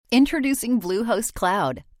Introducing Bluehost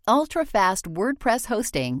Cloud, ultra-fast WordPress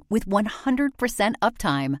hosting with 100%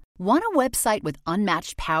 uptime. Want a website with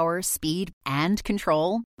unmatched power, speed, and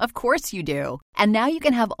control? Of course you do. And now you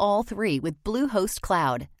can have all three with Bluehost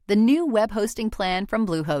Cloud, the new web hosting plan from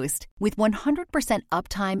Bluehost. With 100%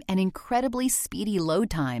 uptime and incredibly speedy load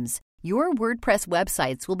times, your WordPress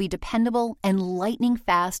websites will be dependable and lightning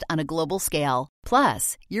fast on a global scale.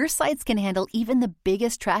 Plus, your sites can handle even the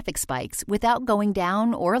biggest traffic spikes without going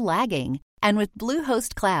down or lagging. And with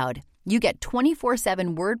Bluehost Cloud, you get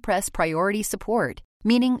 24/7 WordPress priority support,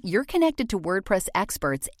 meaning you're connected to WordPress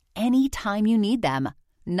experts anytime you need them.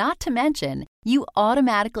 Not to mention, you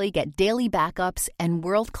automatically get daily backups and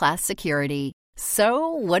world-class security. So,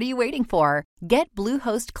 what are you waiting for? Get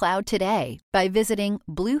Bluehost Cloud today by visiting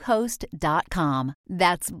Bluehost.com.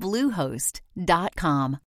 That's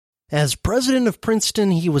Bluehost.com. As president of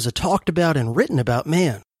Princeton, he was a talked about and written about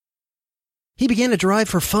man. He began a drive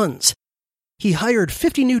for funds. He hired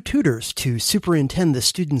 50 new tutors to superintend the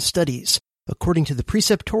students' studies, according to the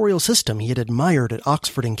preceptorial system he had admired at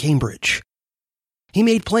Oxford and Cambridge. He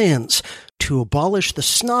made plans to abolish the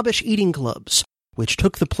snobbish eating clubs, which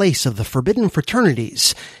took the place of the forbidden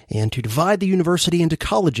fraternities, and to divide the university into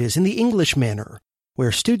colleges in the English manner,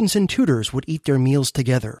 where students and tutors would eat their meals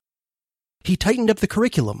together. He tightened up the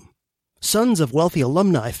curriculum. Sons of wealthy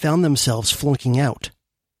alumni found themselves flunking out.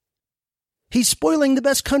 "He's spoiling the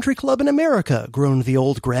best country club in America," groaned the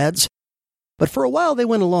old grads. But for a while they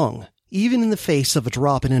went along, even in the face of a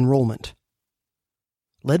drop in enrollment.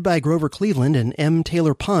 Led by Grover Cleveland and M.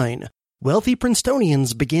 Taylor Pine, wealthy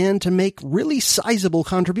Princetonians began to make really sizable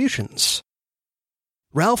contributions.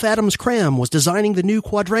 Ralph Adams Cram was designing the new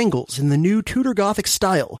quadrangles in the new Tudor Gothic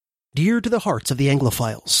style, dear to the hearts of the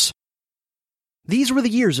Anglophiles. These were the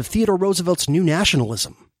years of Theodore Roosevelt's new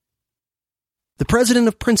nationalism. The president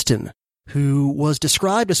of Princeton, who was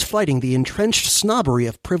described as fighting the entrenched snobbery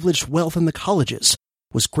of privileged wealth in the colleges,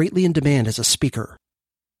 was greatly in demand as a speaker.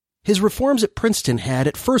 His reforms at Princeton had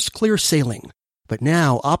at first clear sailing, but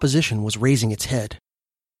now opposition was raising its head.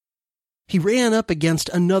 He ran up against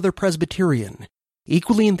another Presbyterian,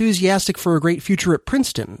 equally enthusiastic for a great future at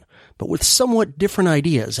Princeton, but with somewhat different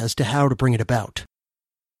ideas as to how to bring it about.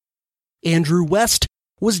 Andrew West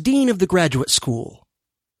was dean of the graduate school.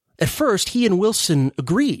 At first, he and Wilson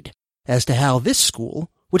agreed as to how this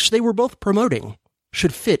school, which they were both promoting,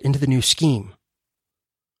 should fit into the new scheme.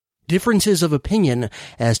 Differences of opinion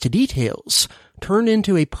as to details turned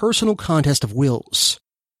into a personal contest of wills.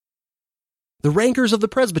 The rankers of the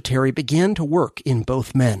presbytery began to work in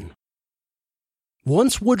both men.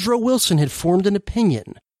 Once Woodrow Wilson had formed an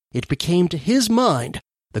opinion, it became to his mind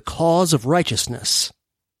the cause of righteousness.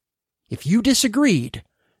 If you disagreed,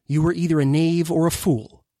 you were either a knave or a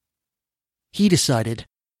fool. He decided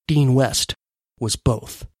Dean West was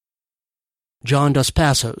both. John Dos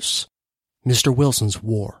Passos, Mr. Wilson's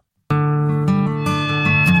War.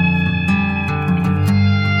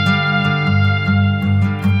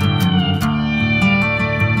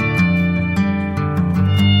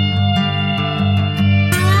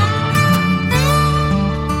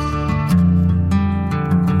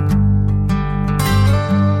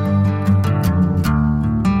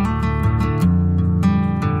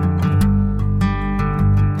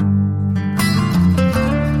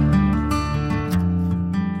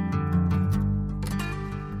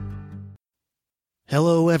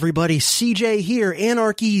 Hello everybody, CJ here,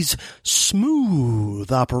 Anarchy's smooth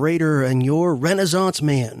operator and your Renaissance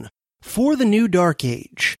man for the new Dark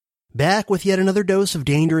Age. Back with yet another dose of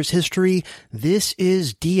dangerous history. This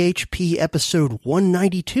is DHP episode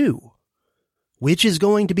 192, which is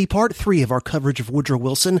going to be part 3 of our coverage of Woodrow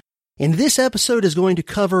Wilson, and this episode is going to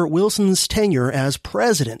cover Wilson's tenure as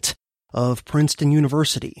president of Princeton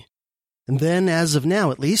University. And then, as of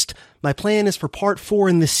now at least, my plan is for part 4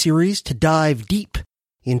 in this series to dive deep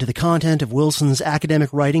into the content of Wilson's academic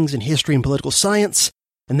writings in history and political science,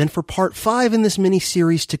 and then for part 5 in this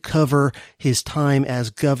mini-series to cover his time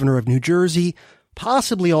as governor of New Jersey,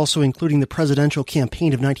 possibly also including the presidential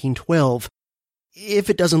campaign of 1912.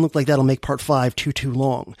 If it doesn't look like that'll make part 5 too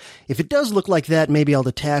long. If it does look like that, maybe I'll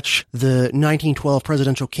detach the 1912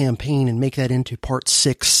 presidential campaign and make that into part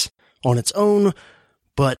 6 on its own,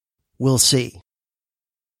 but we'll see.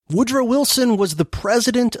 Woodrow Wilson was the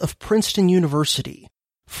president of Princeton University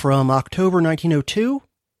from October 1902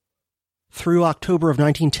 through October of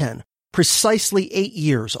 1910, precisely 8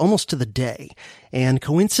 years, almost to the day, and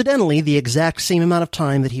coincidentally the exact same amount of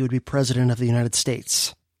time that he would be president of the United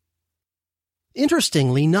States.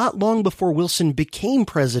 Interestingly, not long before Wilson became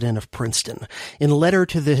president of Princeton, in a letter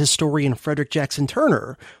to the historian Frederick Jackson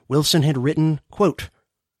Turner, Wilson had written, quote,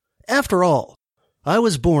 "After all, I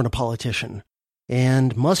was born a politician,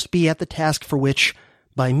 and must be at the task for which,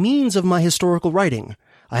 by means of my historical writing,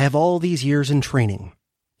 I have all these years in training."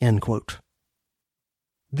 End quote.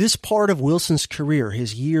 This part of Wilson's career,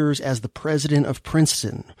 his years as the president of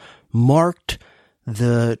Princeton, marked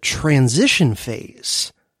the transition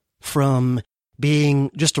phase from being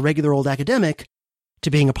just a regular old academic to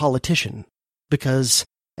being a politician. Because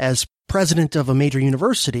as president of a major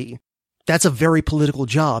university, that's a very political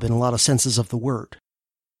job in a lot of senses of the word.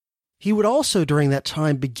 He would also, during that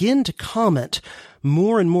time, begin to comment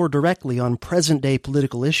more and more directly on present-day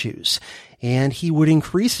political issues, and he would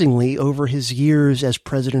increasingly, over his years as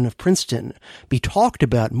president of Princeton, be talked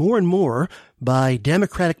about more and more by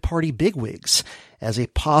Democratic Party bigwigs as a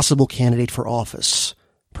possible candidate for office,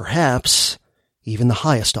 perhaps even the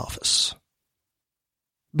highest office.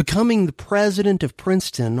 Becoming the president of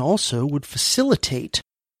Princeton also would facilitate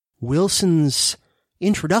Wilson's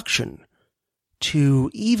introduction to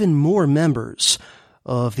even more members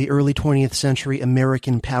of the early 20th century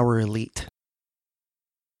American power elite.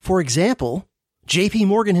 For example, J.P.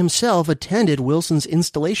 Morgan himself attended Wilson's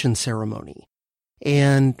installation ceremony,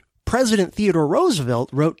 and President Theodore Roosevelt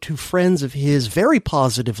wrote to friends of his very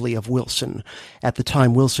positively of Wilson at the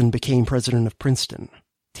time Wilson became president of Princeton.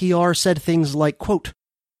 TR said things like, quote,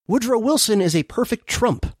 "Woodrow Wilson is a perfect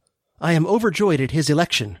trump. I am overjoyed at his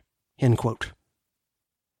election," end quote.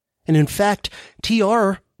 And in fact,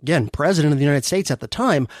 TR, again, President of the United States at the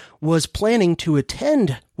time, was planning to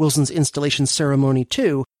attend Wilson's installation ceremony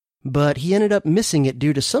too, but he ended up missing it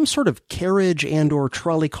due to some sort of carriage and/or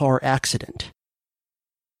trolley car accident.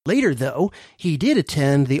 Later, though, he did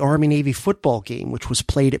attend the Army-Navy football game, which was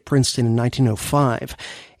played at Princeton in 1905,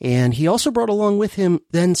 and he also brought along with him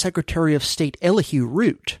then Secretary of State Elihu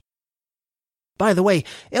Root. By the way,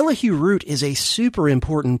 Elihu Root is a super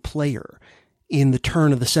important player in the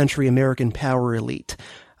turn-of-the-century American power elite,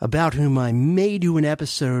 about whom I may do an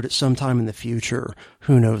episode sometime in the future,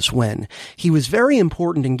 who knows when. He was very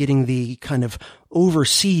important in getting the kind of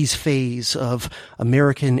overseas phase of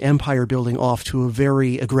American empire building off to a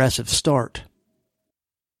very aggressive start.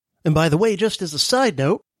 And by the way, just as a side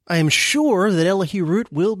note, I am sure that Elihu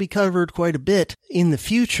Root will be covered quite a bit in the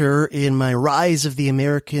future in my Rise of the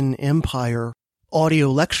American Empire audio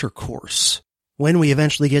lecture course, when we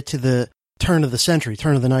eventually get to the turn of the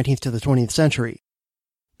 19th to the 20th century.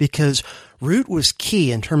 Because Root was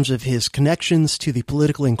key in terms of his connections to the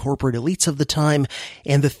political and corporate elites of the time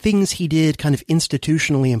and the things he did kind of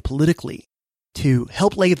institutionally and politically to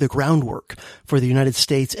help lay the groundwork for the United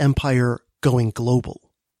States empire going global.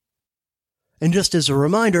 And just as a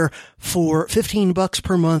reminder, for $15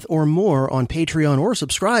 per month or more on Patreon or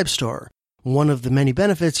Subscribestar, one of the many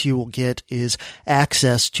benefits you will get is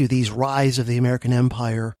access to these Rise of the American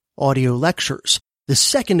Empire audio lectures, the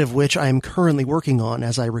second of which I am currently working on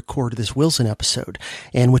as I record this Wilson episode,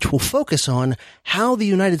 and which will focus on how the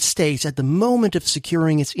United States, at the moment of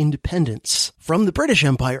securing its independence from the British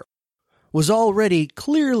Empire, was already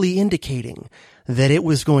clearly indicating that it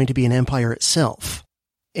was going to be an empire itself.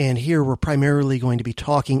 And here we're primarily going to be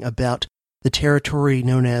talking about the territory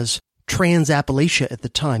known as Trans-Appalachia at the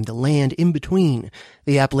time, the land in between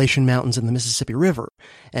the Appalachian Mountains and the Mississippi River,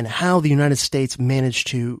 and how the United States managed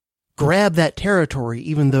to grab that territory,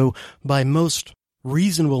 even though by most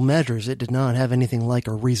reasonable measures it did not have anything like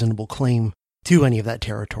a reasonable claim to any of that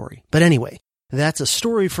territory. But anyway, that's a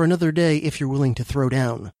story for another day if you're willing to throw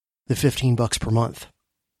down the $15 per month.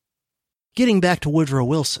 Getting back to Woodrow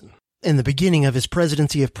Wilson, in the beginning of his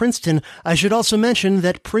presidency of Princeton, I should also mention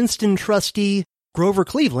that Princeton trustee Grover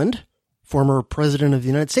Cleveland, former president of the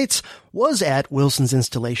United States, was at Wilson's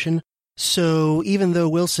installation. So even though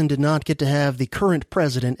Wilson did not get to have the current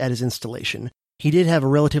president at his installation, he did have a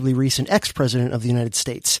relatively recent ex-president of the United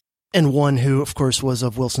States, and one who, of course, was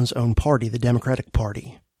of Wilson's own party, the Democratic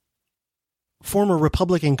Party. Former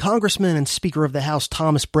Republican Congressman and Speaker of the House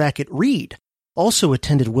Thomas Brackett Reed also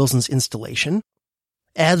attended Wilson's installation,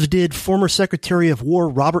 as did former Secretary of War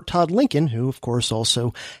Robert Todd Lincoln, who, of course,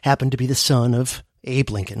 also happened to be the son of Abe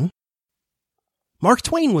Lincoln. Mark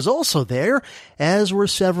Twain was also there, as were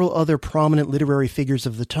several other prominent literary figures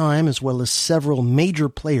of the time, as well as several major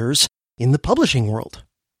players in the publishing world.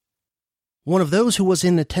 One of those who was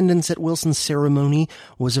in attendance at Wilson's ceremony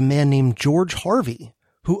was a man named George Harvey,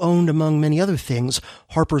 who owned, among many other things,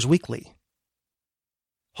 Harper's Weekly.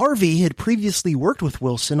 Harvey had previously worked with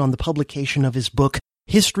Wilson on the publication of his book,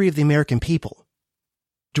 History of the American People.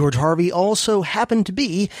 George Harvey also happened to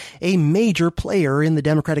be a major player in the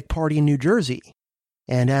Democratic Party in New Jersey.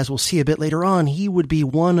 And as we'll see a bit later on, he would be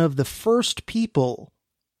one of the first people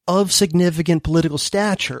of significant political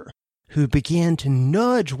stature who began to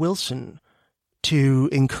nudge Wilson to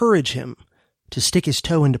encourage him to stick his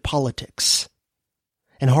toe into politics.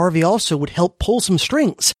 And Harvey also would help pull some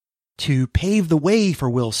strings to pave the way for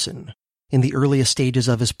Wilson in the earliest stages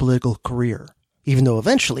of his political career, even though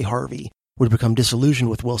eventually Harvey would become disillusioned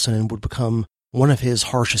with Wilson and would become one of his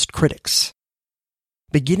harshest critics.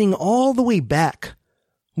 Beginning all the way back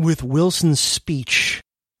with Wilson's speech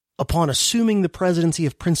upon assuming the presidency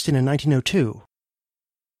of Princeton in 1902,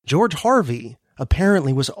 George Harvey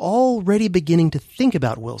apparently was already beginning to think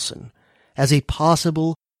about Wilson as a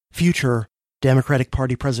possible future Democratic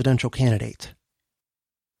Party presidential candidate.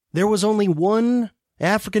 There was only one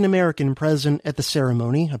African-American present at the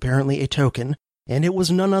ceremony, apparently a token, and it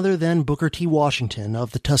was none other than Booker T. Washington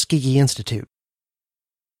of the Tuskegee Institute.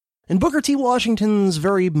 And Booker T. Washington's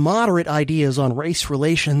very moderate ideas on race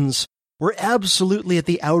relations were absolutely at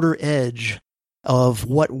the outer edge of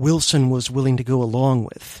what Wilson was willing to go along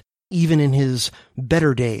with, even in his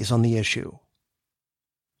better days on the issue.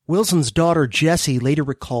 Wilson's daughter Jessie later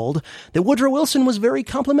recalled that Woodrow Wilson was very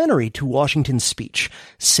complimentary to Washington's speech,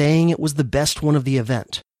 saying it was the best one of the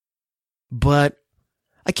event. But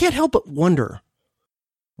I can't help but wonder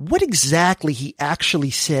what exactly he actually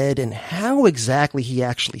said and how exactly he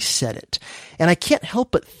actually said it. And I can't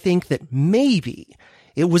help but think that maybe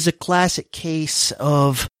it was a classic case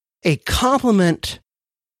of a compliment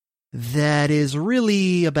that is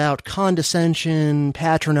really about condescension,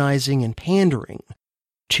 patronizing, and pandering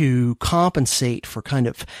to compensate for kind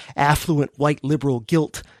of affluent white liberal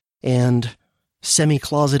guilt and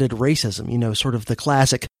semi-closeted racism, sort of the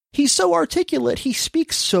classic, he's so articulate, he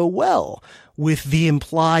speaks so well, with the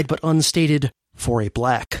implied but unstated, for a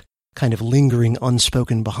black, kind of lingering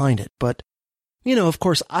unspoken behind it. But, of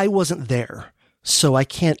course, I wasn't there, so I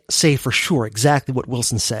can't say for sure exactly what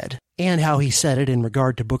Wilson said, and how he said it in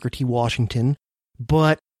regard to Booker T. Washington.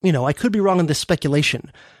 But, I could be wrong in this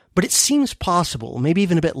speculation. But it seems possible, maybe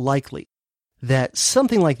even a bit likely, that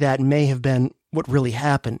something like that may have been what really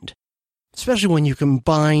happened, especially when you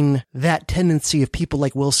combine that tendency of people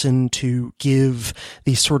like Wilson to give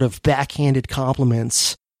these sort of backhanded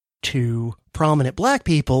compliments to prominent black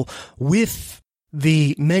people with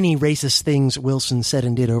the many racist things Wilson said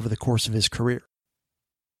and did over the course of his career.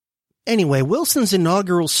 Anyway, Wilson's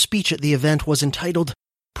inaugural speech at the event was entitled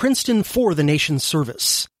Princeton for the Nation's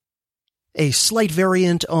Service, a slight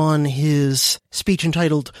variant on his speech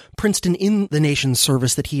entitled Princeton in the Nation's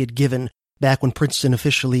Service that he had given back when Princeton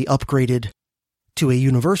officially upgraded to a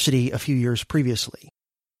university a few years previously.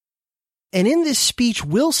 And in this speech,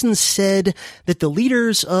 Wilson said that the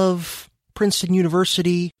leaders of Princeton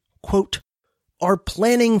University, quote, are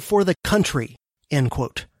planning for the country, end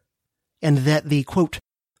quote, and that the, quote,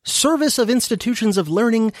 service of institutions of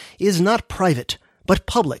learning is not private, but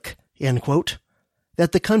public, end quote,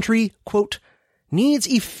 that the country, quote, needs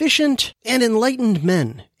efficient and enlightened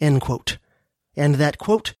men, end quote, and that,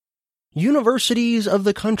 quote, universities of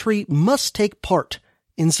the country must take part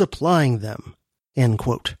in supplying them, end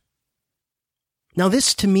quote. Now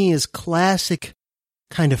this to me is classic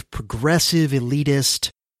kind of progressive, elitist,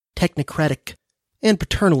 technocratic, and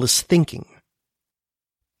paternalist thinking.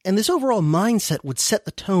 And this overall mindset would set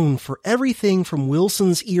the tone for everything from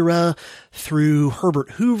Wilson's era through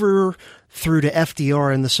Herbert Hoover, through to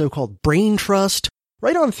FDR and the so-called Brain Trust,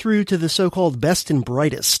 right on through to the so-called best and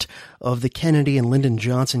brightest of the Kennedy and Lyndon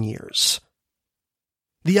Johnson years.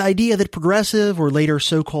 The idea that progressive, or later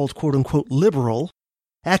so-called quote-unquote liberal,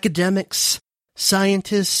 academics,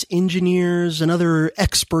 scientists, engineers, and other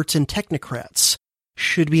experts and technocrats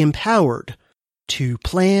should be empowered to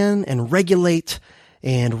plan and regulate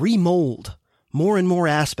and remold more and more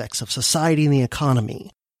aspects of society and the economy,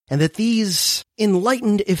 and that these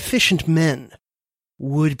enlightened, efficient men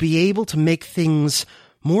would be able to make things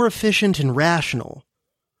more efficient and rational,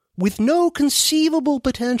 with no conceivable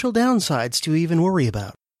potential downsides to even worry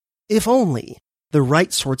about, if only the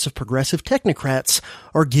right sorts of progressive technocrats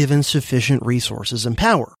are given sufficient resources and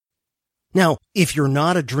power. Now, if you're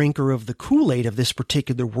not a drinker of the Kool-Aid of this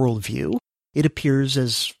particular worldview, it appears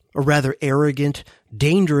as a rather arrogant,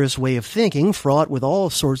 dangerous way of thinking, fraught with all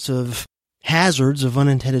sorts of hazards of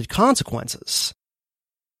unintended consequences.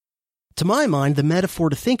 To my mind, the metaphor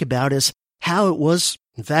to think about is how it was,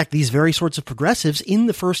 in fact, these very sorts of progressives in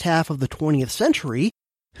the first half of the 20th century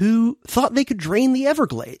who thought they could drain the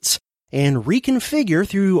Everglades and reconfigure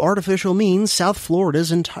through artificial means South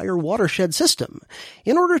Florida's entire watershed system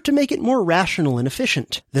in order to make it more rational and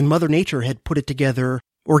efficient than Mother Nature had put it together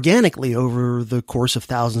organically over the course of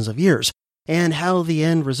thousands of years, and how the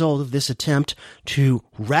end result of this attempt to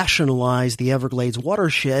rationalize the Everglades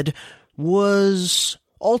watershed was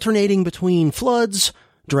alternating between floods,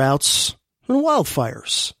 droughts, and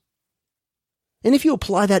wildfires. And if you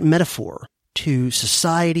apply that metaphor to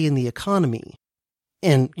society and the economy,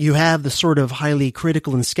 and you have the sort of highly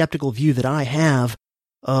critical and skeptical view that I have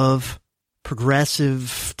of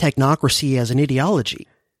progressive technocracy as an ideology,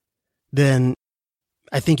 then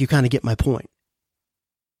I think you kind of get my point.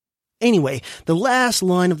 Anyway, the last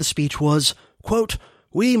line of the speech was, quote,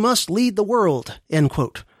 "We must lead the world," end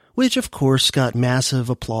quote, which of course got massive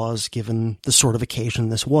applause given the sort of occasion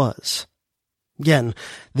this was. Again,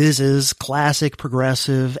 this is classic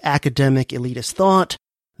progressive academic elitist thought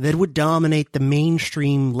that would dominate the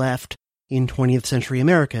mainstream left in 20th century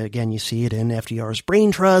America. Again, you see it in FDR's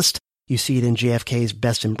Brain Trust, you see it in JFK's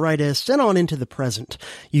Best and Brightest, and on into the present.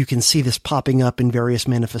 You can see this popping up in various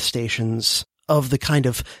manifestations of the kind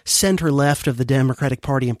of center-left of the Democratic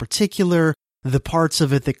Party in particular, the parts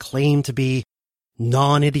of it that claim to be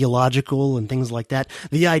non-ideological and things like that.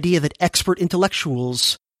 The idea that expert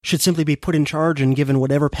intellectuals should simply be put in charge and given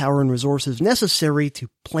whatever power and resources necessary to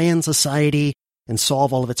plan society and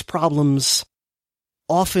solve all of its problems.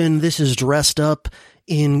 Often this is dressed up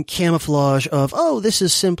in camouflage of, oh, this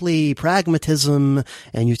is simply pragmatism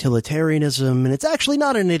and utilitarianism, and it's actually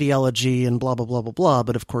not an ideology and blah, blah, blah, blah, blah.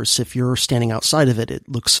 But of course, if you're standing outside of it, it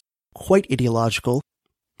looks quite ideological,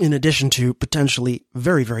 in addition to potentially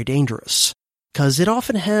very, very dangerous, because it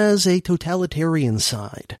often has a totalitarian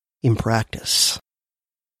side in practice.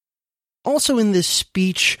 Also in this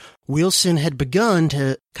speech, Wilson had begun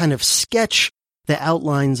to kind of sketch the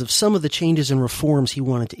outlines of some of the changes and reforms he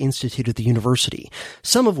wanted to institute at the university,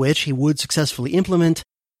 some of which he would successfully implement,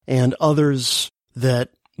 and others that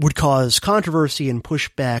would cause controversy and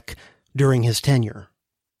pushback during his tenure.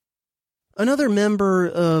 Another member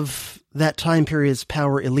of that time period's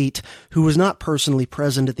power elite who was not personally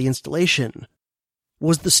present at the installation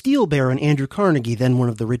was the steel baron Andrew Carnegie, then one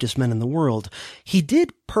of the richest men in the world. He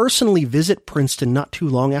did personally visit Princeton not too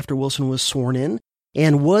long after Wilson was sworn in,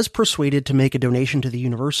 and was persuaded to make a donation to the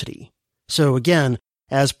university. So again,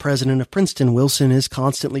 as president of Princeton, Wilson is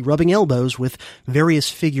constantly rubbing elbows with various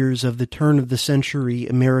figures of the turn-of-the-century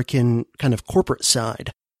American kind of corporate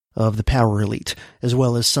side of the power elite, as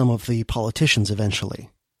well as some of the politicians eventually.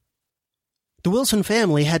 The Wilson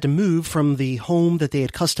family had to move from the home that they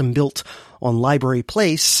had custom built on Library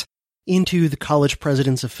Place into the college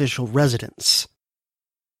president's official residence.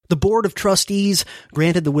 The Board of Trustees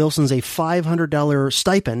granted the Wilsons a $500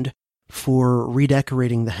 stipend for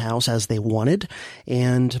redecorating the house as they wanted,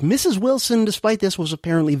 and Mrs. Wilson, despite this, was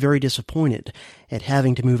apparently very disappointed at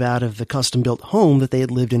having to move out of the custom-built home that they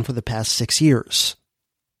had lived in for the past 6 years.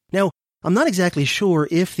 Now, I'm not exactly sure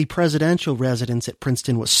if the presidential residence at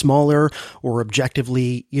Princeton was smaller or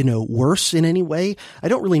objectively, worse in any way. I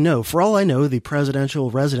don't really know. For all I know, the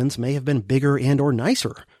presidential residence may have been bigger and or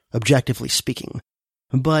nicer, objectively speaking.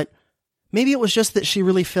 But maybe it was just that she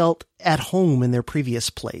really felt at home in their previous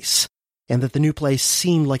place, and that the new place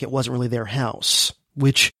seemed like it wasn't really their house,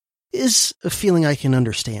 which is a feeling I can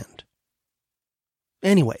understand.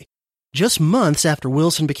 Anyway, just months after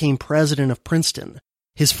Wilson became president of Princeton,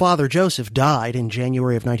 his father Joseph died in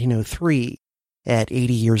January of 1903 at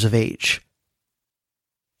 80 years of age.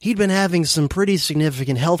 He'd been having some pretty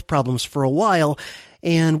significant health problems for a while,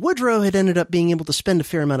 and Woodrow had ended up being able to spend a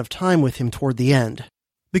fair amount of time with him toward the end,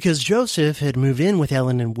 because Joseph had moved in with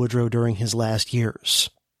Ellen and Woodrow during his last years.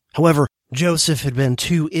 However, Joseph had been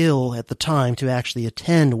too ill at the time to actually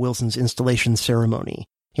attend Wilson's installation ceremony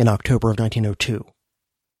in October of 1902.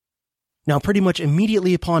 Now, pretty much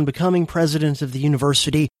immediately upon becoming president of the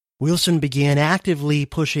university, Wilson began actively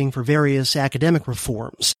pushing for various academic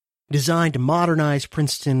reforms designed to modernize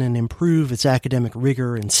Princeton and improve its academic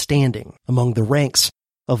rigor and standing among the ranks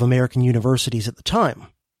of American universities at the time.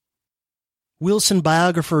 Wilson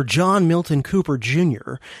biographer John Milton Cooper,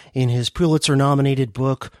 Jr., in his Pulitzer-nominated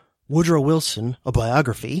book, Woodrow Wilson, A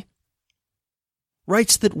Biography,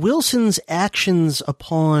 writes that Wilson's actions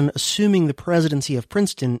upon assuming the presidency of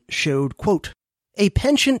Princeton showed, quote, a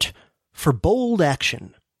penchant for bold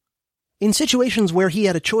action. In situations where he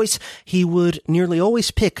had a choice, he would nearly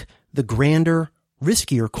always pick the grander,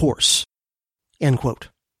 riskier course, end quote.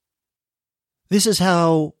 This is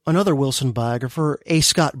how another Wilson biographer, A.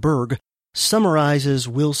 Scott Berg, summarizes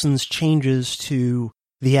Wilson's changes to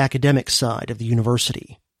the academic side of the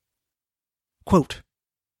university. Quote,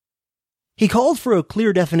 he called for a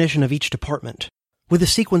clear definition of each department, with a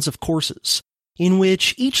sequence of courses, in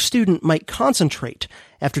which each student might concentrate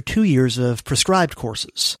after 2 years of prescribed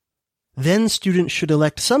courses. Then students should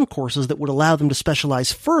elect some courses that would allow them to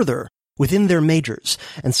specialize further within their majors,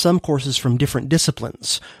 and some courses from different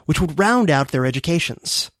disciplines, which would round out their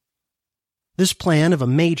educations. This plan of a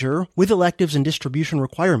major, with electives and distribution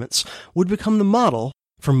requirements, would become the model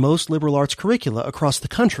for most liberal arts curricula across the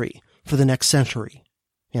country for the next century."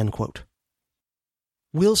 End quote.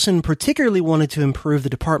 Wilson particularly wanted to improve the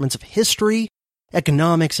departments of history,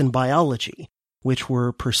 economics, and biology, which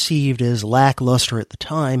were perceived as lackluster at the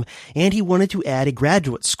time, and he wanted to add a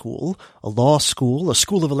graduate school, a law school, a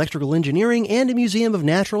school of electrical engineering, and a museum of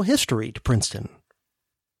natural history to Princeton.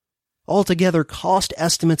 Altogether, cost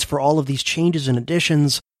estimates for all of these changes and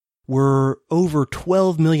additions were over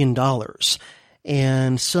 $12 million,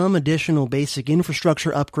 and some additional basic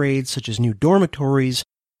infrastructure upgrades, such as new dormitories,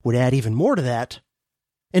 would add even more to that.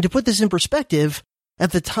 And to put this in perspective,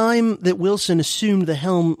 at the time that Wilson assumed the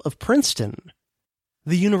helm of Princeton,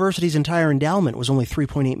 the university's entire endowment was only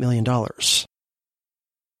 $3.8 million.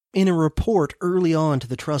 In a report early on to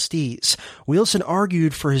the trustees, Wilson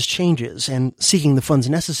argued for his changes and seeking the funds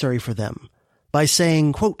necessary for them by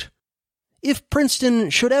saying, quote, "If Princeton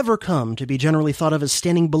should ever come to be generally thought of as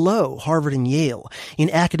standing below Harvard and Yale in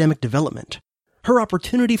academic development, her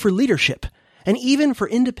opportunity for leadership and even for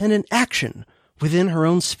independent action within her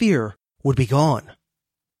own sphere would be gone.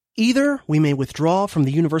 Either we may withdraw from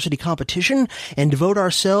the university competition and devote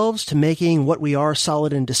ourselves to making what we are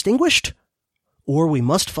solid and distinguished, or we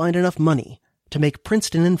must find enough money to make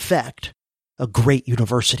Princeton, in fact, a great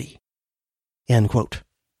university." End quote.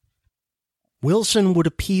 Wilson would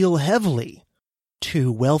appeal heavily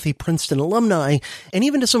to wealthy Princeton alumni and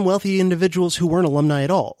even to some wealthy individuals who weren't alumni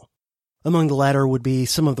at all. Among the latter would be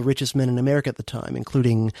some of the richest men in America at the time,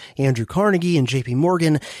 including Andrew Carnegie and J.P.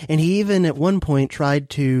 Morgan, and he even at one point tried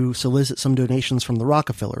to solicit some donations from the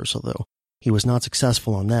Rockefellers, although he was not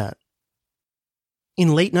successful on that.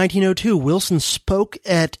 In late 1902, Wilson spoke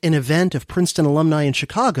at an event of Princeton alumni in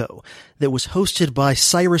Chicago that was hosted by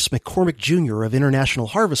Cyrus McCormick Jr. of International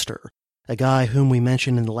Harvester, a guy whom we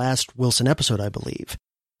mentioned in the last Wilson episode, I believe.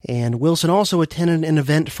 And Wilson also attended an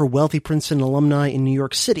event for wealthy Princeton alumni in New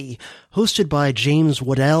York City, hosted by James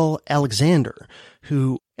Waddell Alexander,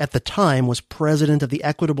 who at the time was president of the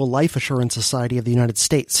Equitable Life Assurance Society of the United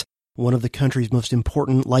States, one of the country's most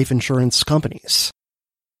important life insurance companies.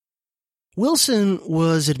 Wilson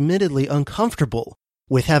was admittedly uncomfortable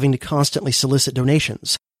with having to constantly solicit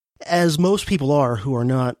donations, as most people are who are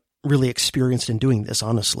not really experienced in doing this,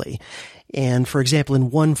 honestly. And, for example, in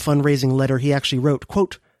one fundraising letter, he actually wrote,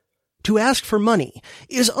 quote, "To ask for money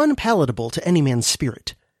is unpalatable to any man's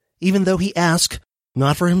spirit, even though he ask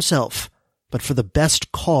not for himself, but for the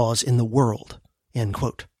best cause in the world." End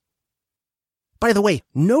quote. By the way,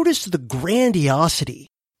 notice the grandiosity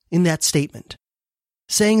in that statement,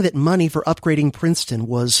 saying that money for upgrading Princeton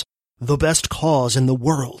was the best cause in the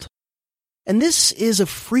world. And this is a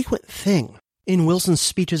frequent thing in Wilson's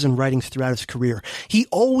speeches and writings throughout his career. He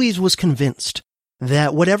always was convinced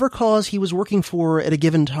that whatever cause he was working for at a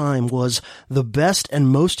given time was the best and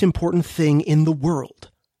most important thing in the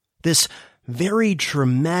world. This very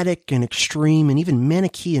dramatic and extreme and even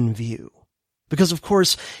Manichaean view. Because, of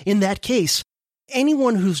course, in that case,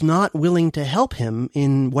 anyone who's not willing to help him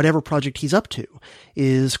in whatever project he's up to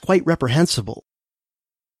is quite reprehensible.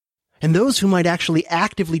 And those who might actually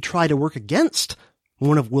actively try to work against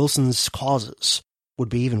one of Wilson's causes would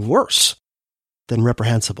be even worse than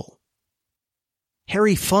reprehensible.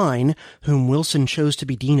 Harry Fine, whom Wilson chose to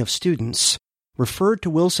be dean of students, referred to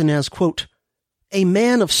Wilson as, quote, "a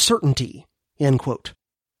man of certainty," end quote,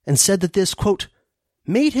 and said that this, quote,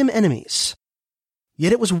 "made him enemies.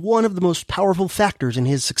 Yet it was one of the most powerful factors in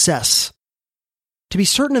his success. To be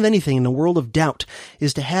certain of anything in a world of doubt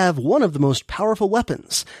is to have one of the most powerful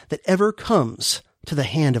weapons that ever comes to the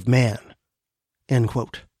hand of man." End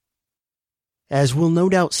quote. As we'll no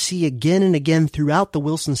doubt see again and again throughout the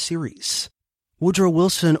Wilson series, Woodrow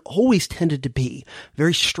Wilson always tended to be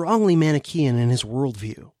very strongly Manichaean in his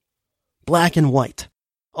worldview. Black and white,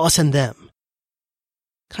 us and them.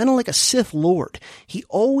 Kind of like a Sith Lord, he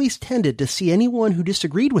always tended to see anyone who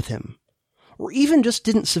disagreed with him, or even just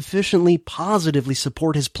didn't sufficiently positively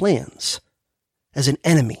support his plans, as an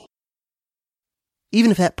enemy, even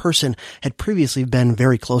if that person had previously been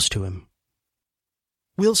very close to him.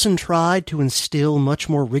 Wilson tried to instill much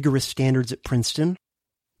more rigorous standards at Princeton,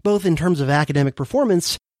 both in terms of academic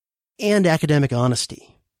performance and academic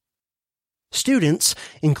honesty. Students,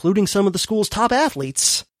 including some of the school's top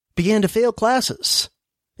athletes, began to fail classes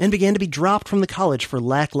and began to be dropped from the college for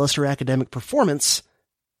lackluster academic performance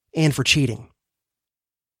and for cheating.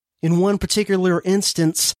 In one particular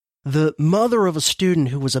instance, the mother of a student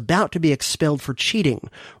who was about to be expelled for cheating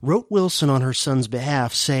wrote Wilson on her son's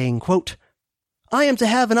behalf saying, quote, "I am to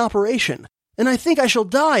have an operation, and I think I shall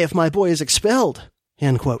die if my boy is expelled."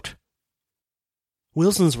 End quote.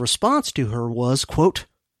 Wilson's response to her was, quote,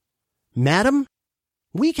 "Madam,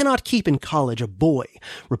 We cannot keep in college a boy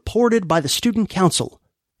reported by the student council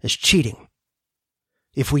as cheating.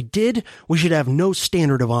 If we did, we should have no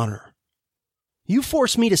standard of honor. You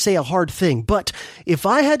force me to say a hard thing, but if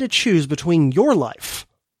I had to choose between your life,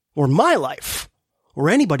 or my life, or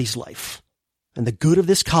anybody's life, and the good of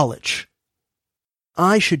this college,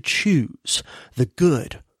 I should choose the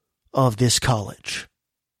good of this college."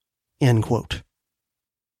 End quote.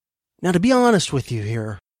 Now, to be honest with you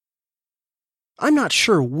here, I'm not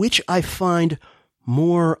sure which I find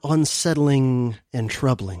more unsettling and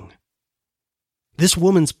troubling. This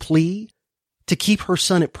woman's plea to keep her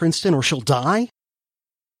son at Princeton or she'll die?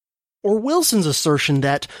 Or Wilson's assertion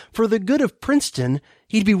that, for the good of Princeton,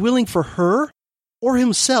 he'd be willing for her, or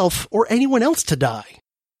himself, or anyone else to die?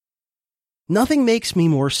 Nothing makes me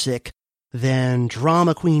more sick than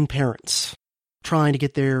drama queen parents trying to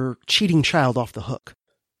get their cheating child off the hook.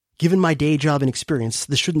 Given my day job and experience,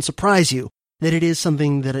 this shouldn't surprise you that it is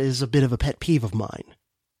something that is a bit of a pet peeve of mine.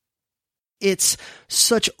 It's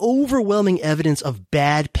such overwhelming evidence of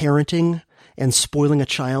bad parenting and spoiling a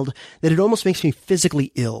child that it almost makes me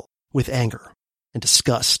physically ill with anger and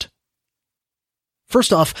disgust.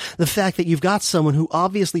 First off, the fact that you've got someone who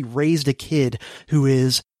obviously raised a kid who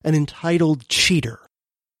is an entitled cheater,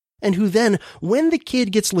 and who then, when the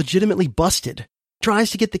kid gets legitimately busted,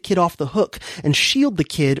 tries to get the kid off the hook and shield the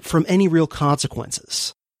kid from any real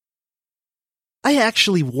consequences. I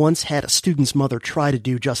actually once had a student's mother try to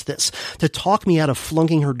do just this, to talk me out of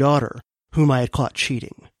flunking her daughter, whom I had caught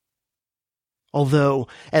cheating. Although,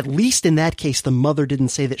 at least in that case, the mother didn't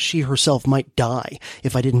say that she herself might die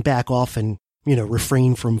if I didn't back off and,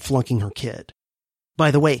 refrain from flunking her kid.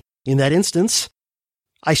 By the way, in that instance,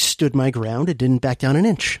 I stood my ground and didn't back down an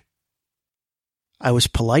inch. I was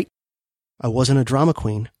polite. I wasn't a drama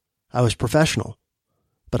queen. I was professional.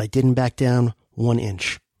 But I didn't back down 1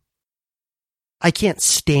 inch. I can't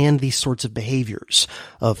stand these sorts of behaviors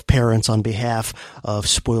of parents on behalf of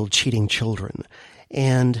spoiled, cheating children.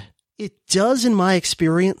 And it does, in my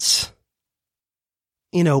experience,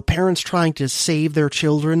 parents trying to save their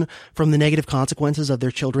children from the negative consequences of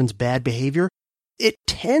their children's bad behavior, it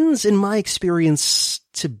tends, in my experience,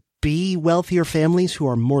 to be wealthier families who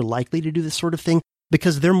are more likely to do this sort of thing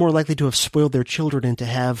because they're more likely to have spoiled their children and to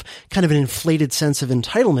have kind of an inflated sense of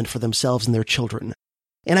entitlement for themselves and their children.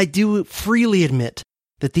 And I do freely admit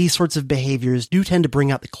that these sorts of behaviors do tend to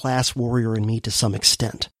bring out the class warrior in me to some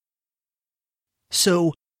extent.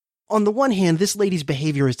 So, on the one hand, this lady's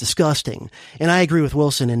behavior is disgusting, and I agree with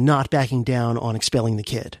Wilson in not backing down on expelling the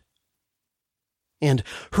kid. And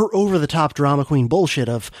her over-the-top drama queen bullshit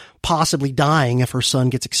of possibly dying if her son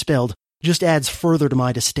gets expelled just adds further to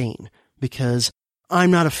my disdain, because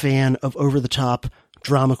I'm not a fan of over-the-top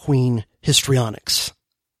drama queen histrionics.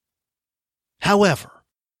 However,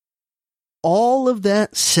 all of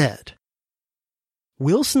that said,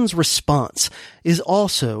 Wilson's response is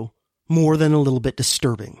also more than a little bit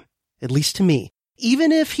disturbing, at least to me.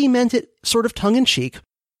 Even if he meant it sort of tongue-in-cheek,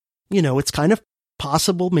 it's kind of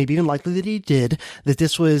possible, maybe even likely that he did, that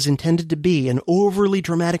this was intended to be an overly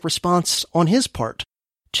dramatic response on his part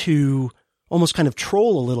to almost kind of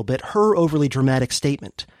troll a little bit her overly dramatic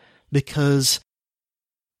statement. Because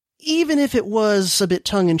even if it was a bit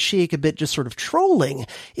tongue-in-cheek, a bit just sort of trolling,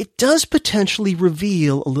 it does potentially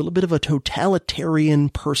reveal a little bit of a totalitarian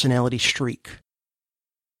personality streak.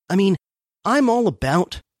 I mean, I'm all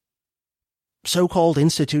about so-called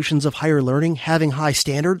institutions of higher learning having high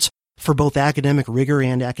standards for both academic rigor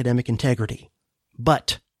and academic integrity.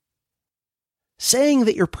 But saying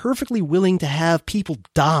that you're perfectly willing to have people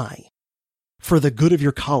die for the good of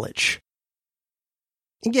your college,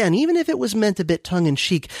 again, even if it was meant a bit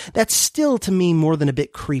tongue-in-cheek, that's still, to me, more than a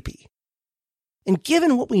bit creepy. And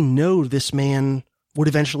given what we know this man would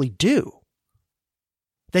eventually do,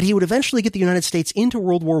 that he would eventually get the United States into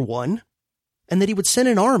World War I, and that he would send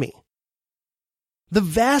an army, the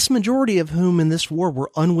vast majority of whom in this war were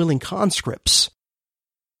unwilling conscripts,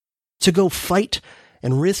 to go fight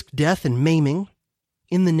and risk death and maiming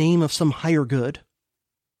in the name of some higher good.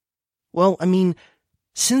 Well,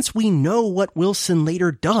 since we know what Wilson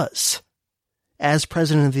later does as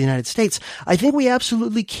President of the United States, I think we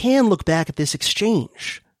absolutely can look back at this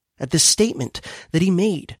exchange, at this statement that he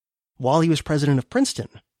made while he was president of Princeton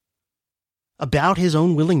about his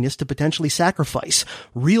own willingness to potentially sacrifice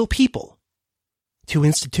real people to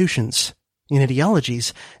institutions and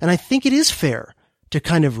ideologies. And I think it is fair to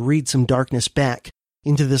kind of read some darkness back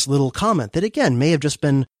into this little comment that, again, may have just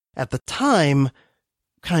been, at the time,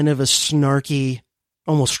 kind of a snarky,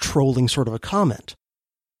 almost trolling sort of a comment.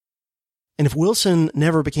 And if Wilson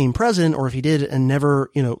never became president, or if he did and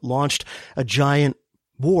never, launched a giant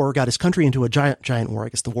war got his country into a giant war. I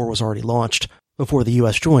guess the war was already launched before the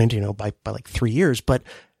U.S. joined, by like 3 years. But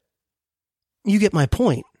you get my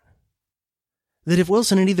point. That if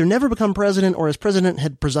Wilson had either never become president or as president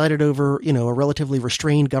had presided over, a relatively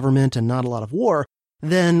restrained government and not a lot of war,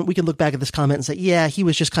 then we could look back at this comment and say, yeah, he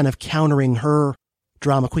was just kind of countering her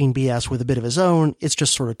drama queen BS with a bit of his own. It's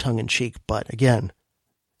just sort of tongue-in-cheek. But again,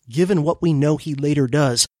 given what we know he later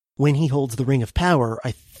does when he holds the Ring of Power, I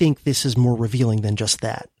think this is more revealing than just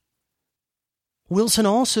that. Wilson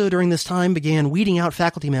also, during this time, began weeding out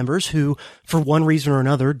faculty members who, for one reason or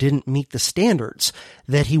another, didn't meet the standards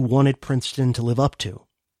that he wanted Princeton to live up to.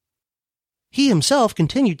 He himself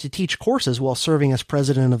continued to teach courses while serving as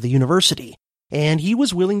president of the university, and he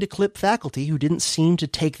was willing to clip faculty who didn't seem to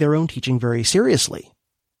take their own teaching very seriously.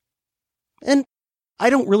 And I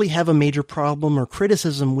don't really have a major problem or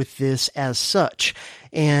criticism with this as such,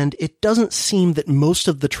 and it doesn't seem that most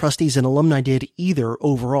of the trustees and alumni did either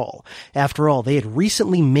overall. After all, they had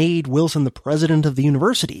recently made Wilson the president of the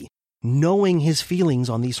university, knowing his feelings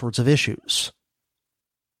on these sorts of issues.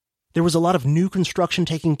 There was a lot of new construction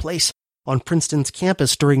taking place on Princeton's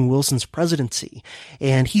campus during Wilson's presidency,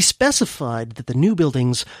 and he specified that the new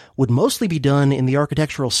buildings would mostly be done in the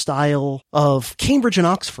architectural style of Cambridge and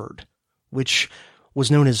Oxford, which was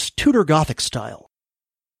known as Tudor Gothic style.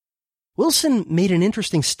 Wilson made an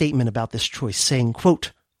interesting statement about this choice, saying,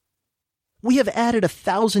 quote, "We have added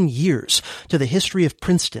 1,000 years to the history of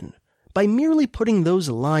Princeton by merely putting those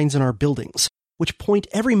lines in our buildings which point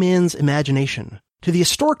every man's imagination to the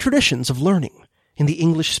historic traditions of learning in the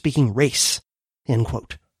English-speaking race." End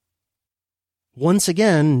quote. Once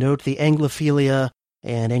again, note the Anglophilia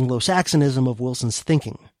and Anglo-Saxonism of Wilson's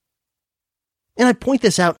thinking. And I point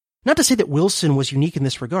this out not to say that Wilson was unique in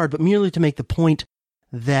this regard, but merely to make the point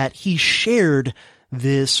that he shared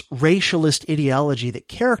this racialist ideology that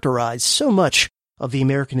characterized so much of the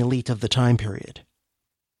American elite of the time period.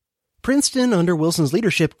 Princeton, under Wilson's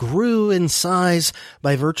leadership, grew in size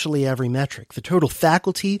by virtually every metric. The total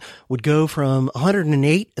faculty would go from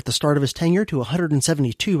 108 at the start of his tenure to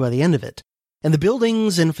 172 by the end of it, and the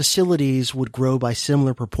buildings and facilities would grow by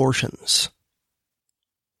similar proportions.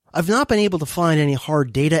 I've not been able to find any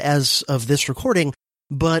hard data as of this recording,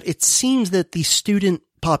 but it seems that the student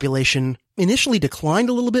population initially declined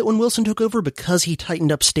a little bit when Wilson took over because he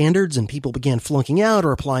tightened up standards and people began flunking out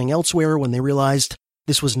or applying elsewhere when they realized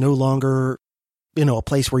this was no longer, a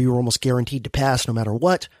place where you were almost guaranteed to pass no matter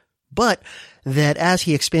what. But that as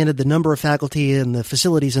he expanded the number of faculty and the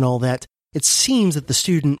facilities and all that, it seems that the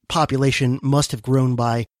student population must have grown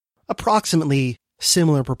by approximately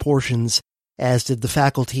similar proportions as did the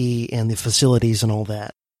faculty and the facilities and all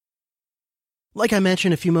that. Like I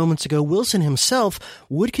mentioned a few moments ago, Wilson himself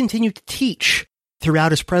would continue to teach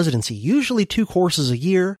throughout his presidency, usually 2 courses a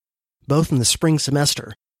year, both in the spring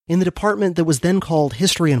semester, in the department that was then called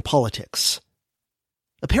History and Politics.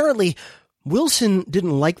 Apparently, Wilson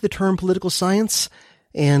didn't like the term political science,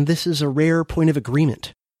 and this is a rare point of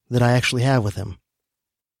agreement that I actually have with him.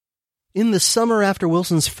 In the summer after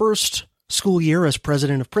Wilson's first school year as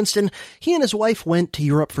president of Princeton, he and his wife went to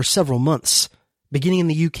Europe for several months, beginning in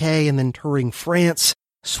the UK and then touring France,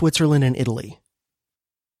 Switzerland, and Italy.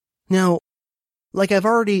 Now, like I've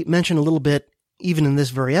already mentioned a little bit, even in this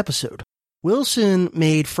very episode, Wilson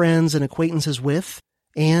made friends and acquaintances with,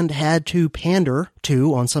 and had to pander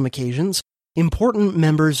to, on some occasions, important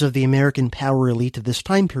members of the American power elite of this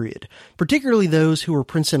time period, particularly those who were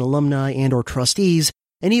Princeton alumni and or trustees,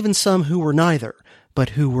 and even some who were neither, but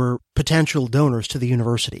who were potential donors to the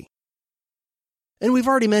university. And we've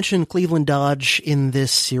already mentioned Cleveland Dodge in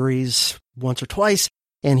this series once or twice,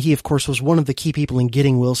 and he, of course, was one of the key people in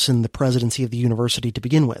getting Wilson the presidency of the university to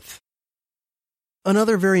begin with.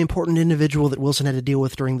 Another very important individual that Wilson had to deal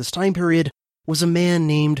with during this time period was a man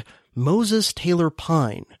named Moses Taylor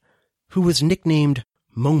Pine, who was nicknamed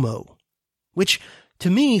Momo, which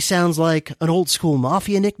to me sounds like an old-school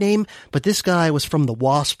mafia nickname, but this guy was from the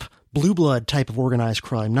WASP blue blood type of organized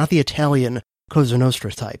crime, not the Italian Cosa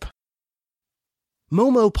Nostra type.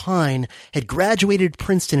 Momo Pine had graduated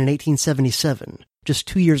Princeton in 1877, just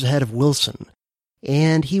 2 years ahead of Wilson,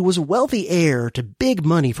 and he was a wealthy heir to big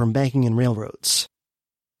money from banking and railroads.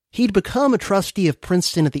 He'd become a trustee of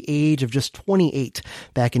Princeton at the age of just 28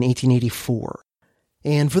 back in 1884,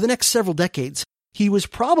 and for the next several decades, he was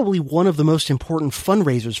probably one of the most important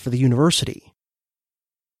fundraisers for the university,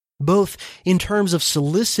 both in terms of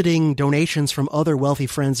soliciting donations from other wealthy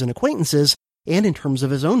friends and acquaintances and in terms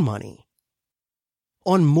of his own money.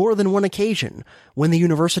 On more than one occasion, when the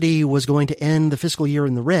university was going to end the fiscal year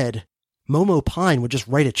in the red, Momo Pine would just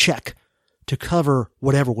write a check to cover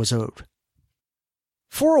whatever was owed.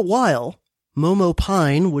 For a while, Momo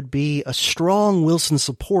Pine would be a strong Wilson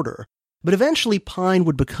supporter, but eventually Pine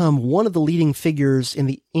would become one of the leading figures in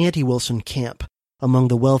the anti-Wilson camp among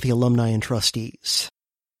the wealthy alumni and trustees.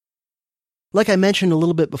 Like I mentioned a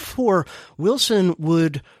little bit before, Wilson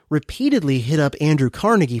would repeatedly hit up Andrew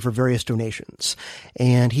Carnegie for various donations,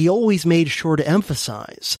 and he always made sure to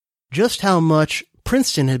emphasize just how much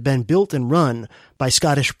Princeton had been built and run by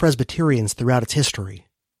Scottish Presbyterians throughout its history.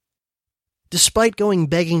 Despite going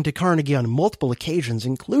begging to Carnegie on multiple occasions,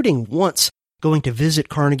 including once going to visit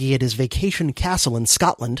Carnegie at his vacation castle in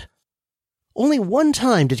Scotland, only one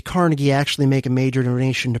time did Carnegie actually make a major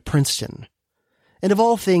donation to Princeton. And of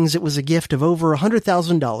all things, it was a gift of over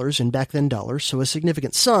 $100,000 in back then dollars, so a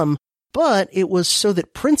significant sum, but it was so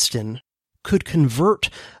that Princeton could convert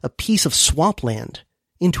a piece of swampland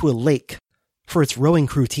into a lake for its rowing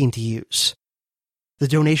crew team to use. The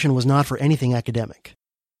donation was not for anything academic.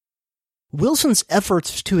 Wilson's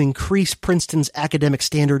efforts to increase Princeton's academic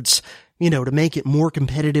standards, to make it more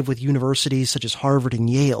competitive with universities such as Harvard and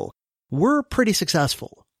Yale, were pretty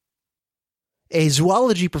successful. A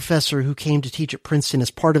zoology professor who came to teach at Princeton as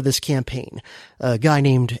part of this campaign, a guy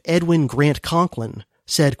named Edwin Grant Conklin,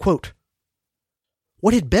 said, quote,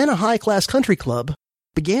 "What had been a high-class country club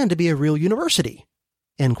began to be a real university,"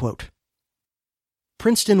 end quote.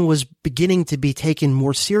 Princeton was beginning to be taken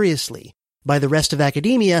more seriously by the rest of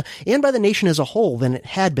academia and by the nation as a whole than it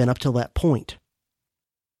had been up till that point.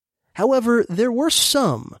 However, there were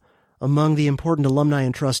some among the important alumni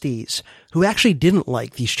and trustees who actually didn't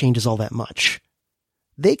like these changes all that much.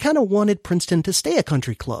 They kind of wanted Princeton to stay a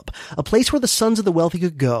country club, a place where the sons of the wealthy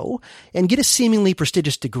could go and get a seemingly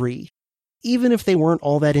prestigious degree, even if they weren't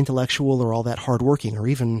all that intellectual or all that hardworking, or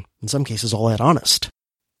even, in some cases, all that honest.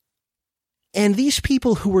 And these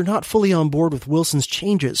people who were not fully on board with Wilson's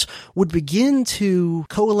changes would begin to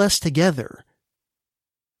coalesce together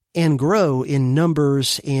and grow in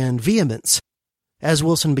numbers and vehemence as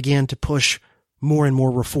Wilson began to push more and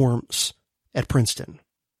more reforms at Princeton.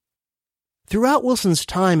 Throughout Wilson's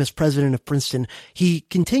time as president of Princeton, he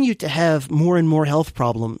continued to have more and more health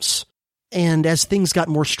problems, and as things got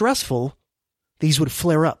more stressful, these would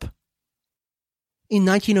flare up. In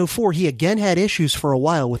 1904, he again had issues for a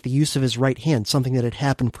while with the use of his right hand, something that had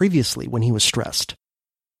happened previously when he was stressed.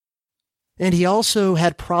 And he also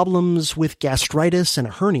had problems with gastritis and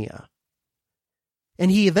a hernia. And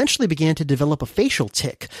he eventually began to develop a facial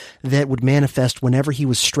tic that would manifest whenever he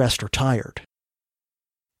was stressed or tired.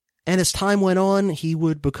 And as time went on, he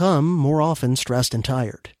would become more often stressed and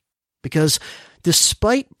tired. Because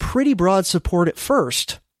despite pretty broad support at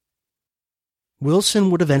first, Wilson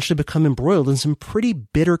would eventually become embroiled in some pretty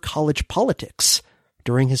bitter college politics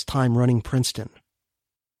during his time running Princeton.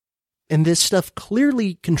 And this stuff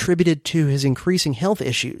clearly contributed to his increasing health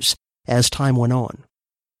issues as time went on.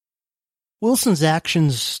 Wilson's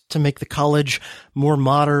actions to make the college more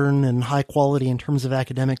modern and high quality in terms of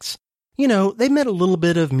academics, they met a little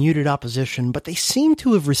bit of muted opposition, but they seem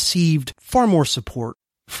to have received far more support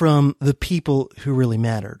from the people who really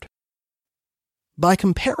mattered. By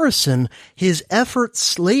comparison, his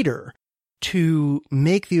efforts later to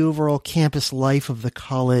make the overall campus life of the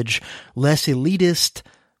college less elitist,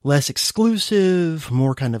 less exclusive,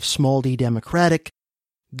 more kind of small d democratic,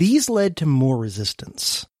 these led to more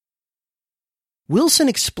resistance. Wilson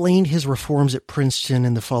explained his reforms at Princeton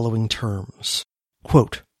in the following terms.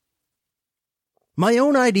 Quote, "My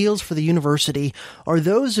own ideals for the university are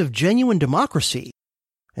those of genuine democracy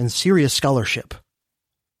and serious scholarship.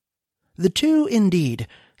 The two, indeed,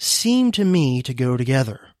 seem to me to go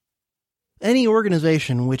together. Any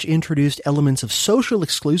organization which introduced elements of social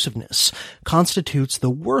exclusiveness constitutes the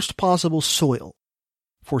worst possible soil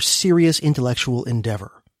for serious intellectual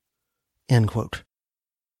endeavor." End quote.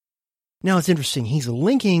 Now it's interesting, he's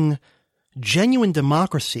linking genuine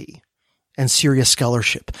democracy and serious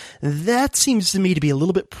scholarship. That seems to me to be a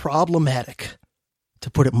little bit problematic,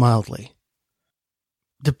 to put it mildly,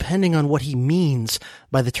 depending on what he means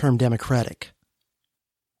by the term democratic.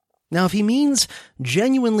 Now, if he means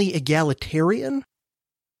genuinely egalitarian,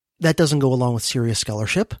 that doesn't go along with serious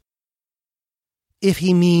scholarship. If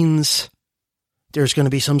he means there's going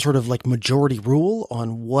to be some sort of majority rule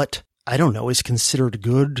on what, is considered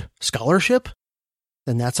good scholarship,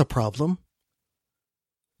 then that's a problem.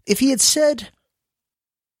 If he had said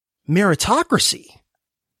meritocracy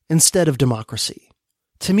instead of democracy,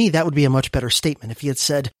 to me, that would be a much better statement. If he had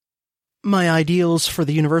said, my ideals for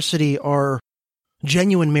the university are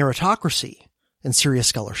genuine meritocracy and serious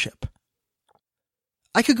scholarship,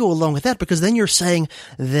 I could go along with that, because then you're saying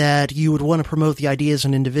that you would want to promote the ideas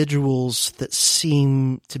and individuals that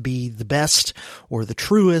seem to be the best or the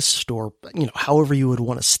truest, or, however you would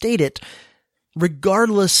want to state it.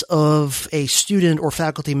 regardless of a student or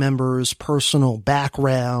faculty member's personal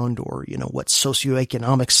background or, what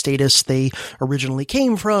socioeconomic status they originally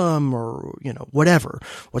came from or, whatever,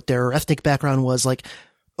 what their ethnic background was,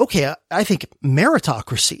 okay, I think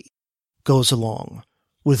meritocracy goes along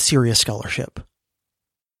with serious scholarship.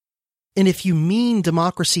 And if you mean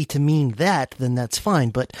democracy to mean that, then that's fine.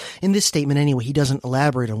 But in this statement anyway, he doesn't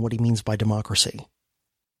elaborate on what he means by democracy.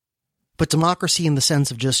 But democracy in the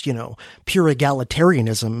sense of just, pure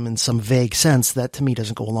egalitarianism in some vague sense, that to me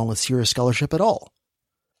doesn't go along with serious scholarship at all.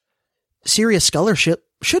 Serious scholarship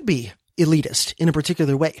should be elitist in a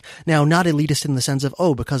particular way. Now, not elitist in the sense of,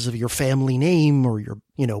 because of your family name or your,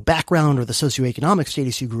 background or the socioeconomic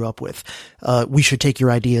status you grew up with, we should take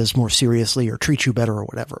your ideas more seriously or treat you better or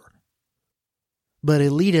whatever. But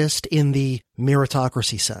elitist in the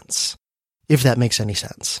meritocracy sense, if that makes any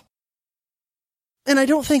sense. And I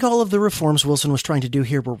don't think all of the reforms Wilson was trying to do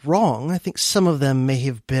here were wrong. I think some of them may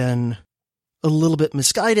have been a little bit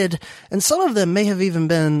misguided, and some of them may have even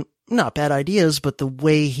been not bad ideas, but the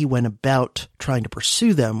way he went about trying to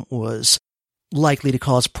pursue them was likely to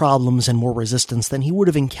cause problems and more resistance than he would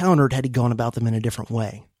have encountered had he gone about them in a different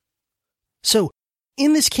way. So,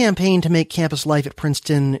 in this campaign to make campus life at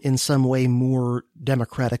Princeton in some way more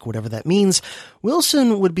democratic, whatever that means,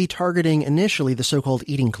 Wilson would be targeting initially the so-called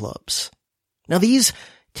eating clubs. Now, these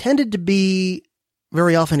tended to be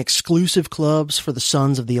very often exclusive clubs for the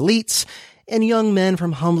sons of the elites, and young men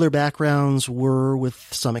from humbler backgrounds were, with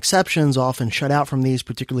some exceptions, often shut out from these,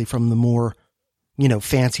 particularly from the more,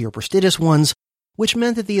 fancy or prestigious ones, which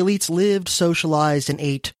meant that the elites lived, socialized, and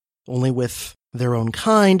ate only with their own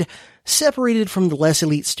kind, separated from the less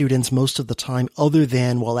elite students most of the time other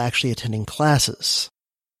than while actually attending classes.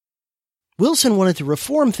 Wilson wanted to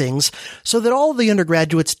reform things so that all the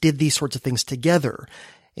undergraduates did these sorts of things together,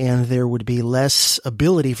 and there would be less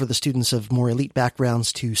ability for the students of more elite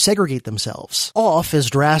backgrounds to segregate themselves off as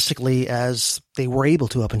drastically as they were able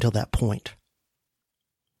to up until that point.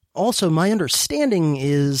 Also, my understanding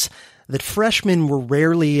is that freshmen were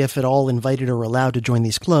rarely, if at all, invited or allowed to join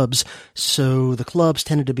these clubs, so the clubs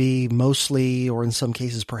tended to be mostly, or in some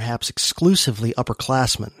cases perhaps exclusively,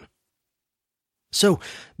 upperclassmen. So,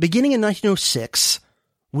 beginning in 1906,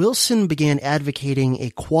 Wilson began advocating a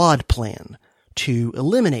quad plan to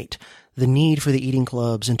eliminate the need for the eating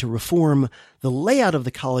clubs and to reform the layout of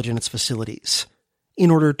the college and its facilities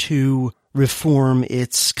in order to reform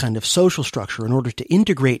its kind of social structure, in order to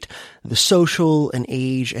integrate the social and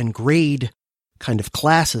age and grade kind of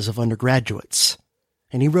classes of undergraduates.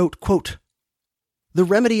 And he wrote, quote, "The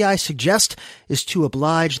remedy I suggest is to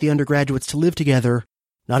oblige the undergraduates to live together,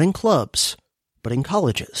 not in clubs, but in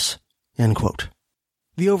colleges." End quote.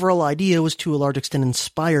 The overall idea was to a large extent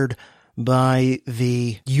inspired by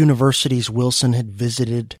the universities Wilson had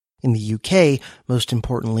visited in the UK, most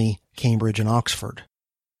importantly, Cambridge and Oxford.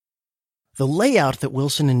 The layout that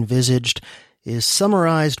Wilson envisaged is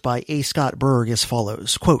summarized by A. Scott Berg as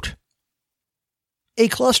follows, quote, "A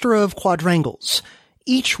cluster of quadrangles,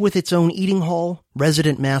 each with its own eating hall,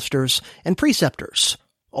 resident masters, and preceptors,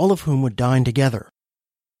 all of whom would dine together.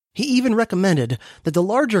 He even recommended that the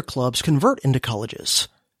larger clubs convert into colleges,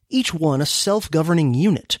 each one a self-governing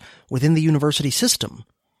unit within the university system,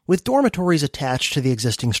 with dormitories attached to the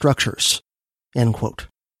existing structures." End quote.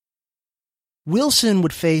 Wilson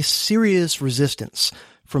would face serious resistance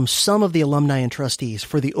from some of the alumni and trustees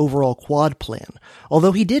for the overall quad plan,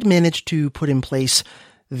 although he did manage to put in place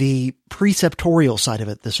the preceptorial side of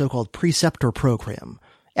it, the so-called preceptor program,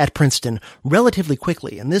 at Princeton relatively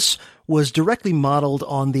quickly, and this was directly modeled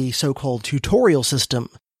on the so-called tutorial system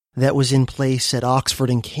that was in place at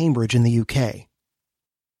Oxford and Cambridge in the UK.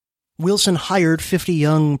 Wilson hired 50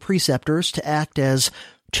 young preceptors to act as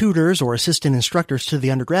tutors or assistant instructors to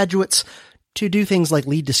the undergraduates, to do things like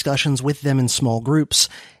lead discussions with them in small groups,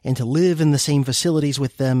 and to live in the same facilities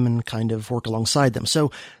with them and kind of work alongside them.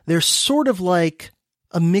 So they're sort of like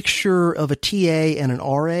a mixture of a TA and an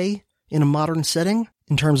RA in a modern setting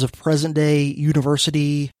in terms of present-day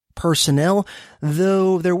university personnel,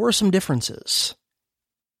 though there were some differences.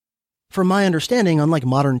 From my understanding, unlike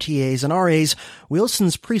modern TAs and RAs,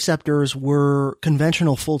 Wilson's preceptors were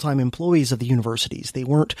conventional full-time employees of the universities. They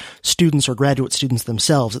weren't students or graduate students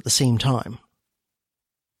themselves at the same time.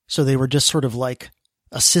 So they were just sort of like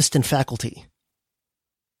assistant faculty.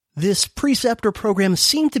 This preceptor program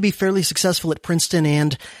seemed to be fairly successful at Princeton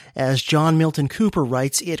and, as John Milton Cooper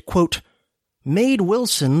writes, it, quote, "made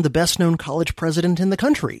Wilson the best-known college president in the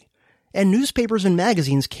country, and newspapers and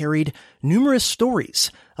magazines carried numerous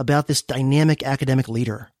stories about this dynamic academic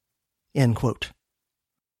leader." End quote.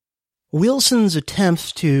 Wilson's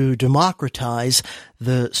attempts to democratize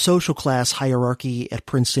the social class hierarchy at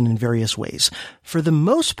Princeton in various ways, for the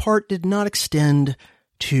most part, did not extend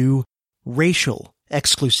to racial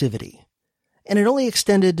exclusivity, and it only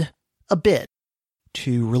extended a bit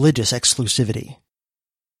to religious exclusivity.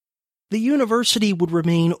 The university would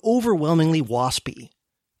remain overwhelmingly WASPy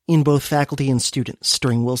in both faculty and students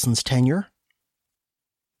during Wilson's tenure,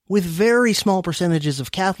 with very small percentages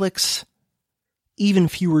of Catholics, even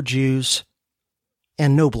fewer Jews,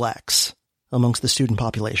 and no blacks amongst the student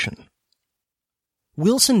population.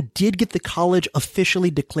 Wilson did get the college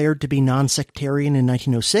officially declared to be non-sectarian in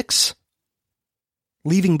 1906,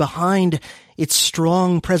 leaving behind its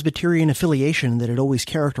strong Presbyterian affiliation that had always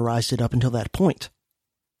characterized it up until that point.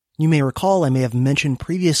 You may recall I may have mentioned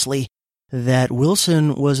previously that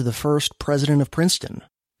Wilson was the first president of Princeton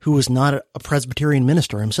who was not a Presbyterian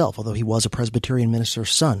minister himself, although he was a Presbyterian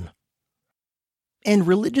minister's son. And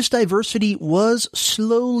religious diversity was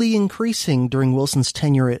slowly increasing during Wilson's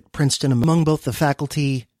tenure at Princeton among both the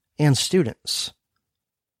faculty and students.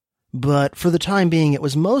 But for the time being, it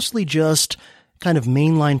was mostly just kind of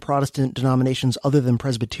mainline Protestant denominations other than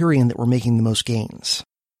Presbyterian that were making the most gains.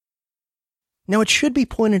 Now, it should be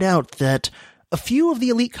pointed out that a few of the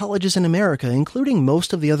elite colleges in America, including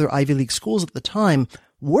most of the other Ivy League schools at the time,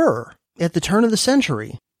 were, at the turn of the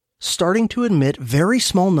century, starting to admit very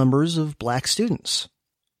small numbers of black students.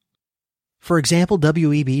 For example,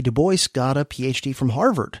 W.E.B. Du Bois got a PhD from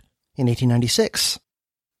Harvard in 1896.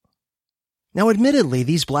 Now, admittedly,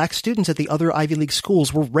 these black students at the other Ivy League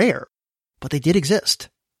schools were rare, but they did exist.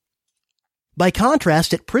 By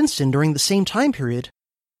contrast, at Princeton during the same time period,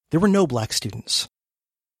 there were no black students.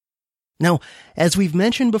 Now, as we've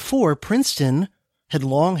mentioned before, Princeton had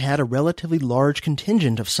long had a relatively large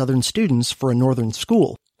contingent of Southern students for a Northern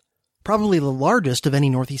school, probably the largest of any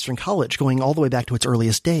Northeastern college going all the way back to its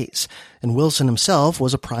earliest days, and Wilson himself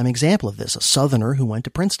was a prime example of this, a Southerner who went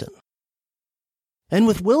to Princeton. And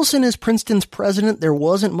with Wilson as Princeton's president, there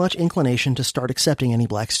wasn't much inclination to start accepting any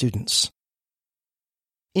black students.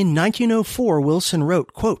 In 1904, Wilson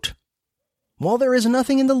wrote, quote, "While there is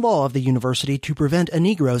nothing in the law of the university to prevent a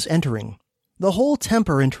Negro's entering, the whole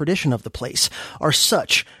temper and tradition of the place are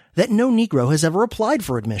such that no Negro has ever applied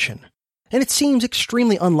for admission, and it seems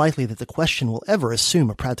extremely unlikely that the question will ever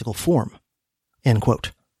assume a practical form." End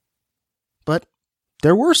quote. But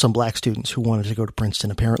there were some black students who wanted to go to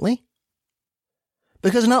Princeton, apparently.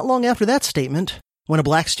 Because not long after that statement, when a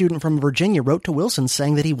black student from Virginia wrote to Wilson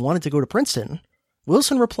saying that he wanted to go to Princeton,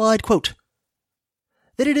 Wilson replied, quote,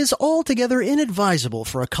 "that it is altogether inadvisable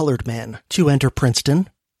for a colored man to enter Princeton,"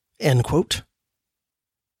 end quote.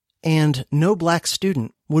 And no black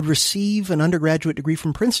student would receive an undergraduate degree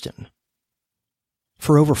from Princeton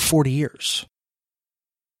for over 40 years.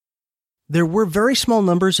 There were very small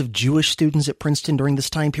numbers of Jewish students at Princeton during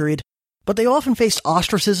this time period, but they often faced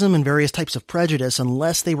ostracism and various types of prejudice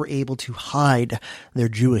unless they were able to hide their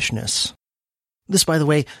Jewishness. This, by the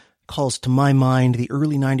way, calls to my mind the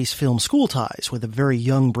early 90s film School Ties with a very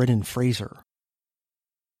young Brendan Fraser.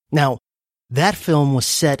 Now, that film was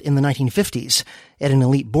set in the 1950s at an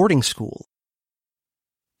elite boarding school.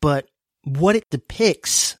 But what it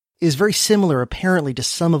depicts is very similar, apparently, to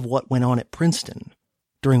some of what went on at Princeton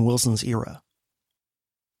during Wilson's era.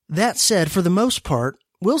 That said, for the most part,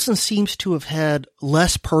 Wilson seems to have had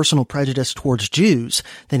less personal prejudice towards Jews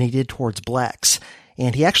than he did towards blacks,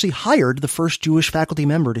 and he actually hired the first Jewish faculty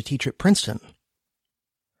member to teach at Princeton.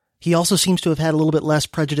 He also seems to have had a little bit less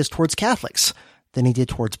prejudice towards Catholics than he did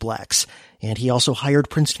towards blacks, and he also hired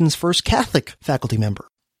Princeton's first Catholic faculty member.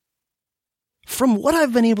 From what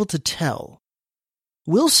I've been able to tell,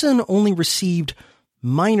 Wilson only received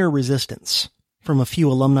minor resistance from a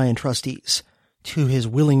few alumni and trustees to his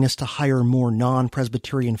willingness to hire more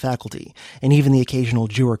non-Presbyterian faculty, and even the occasional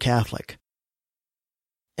Jew or Catholic.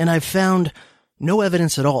 And I've found no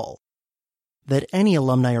evidence at all that any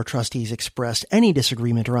alumni or trustees expressed any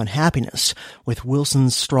disagreement or unhappiness with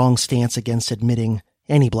Wilson's strong stance against admitting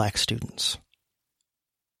any black students.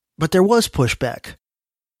 But there was pushback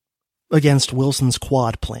against Wilson's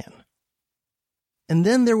quad plan. And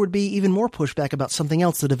then there would be even more pushback about something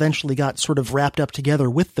else that eventually got sort of wrapped up together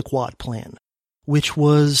with the quad plan, which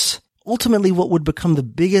was ultimately what would become the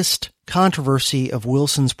biggest controversy of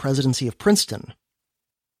Wilson's presidency of Princeton,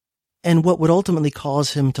 and what would ultimately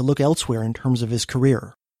cause him to look elsewhere in terms of his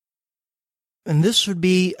career. And this would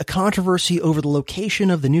be a controversy over the location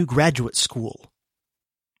of the new graduate school.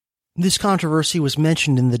 This controversy was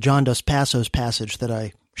mentioned in the John Dos Passos passage that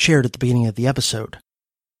I shared at the beginning of the episode.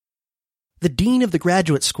 The dean of the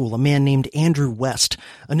graduate school, a man named Andrew West,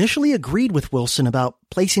 initially agreed with Wilson about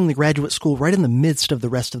placing the graduate school right in the midst of the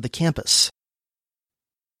rest of the campus.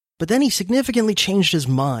 But then he significantly changed his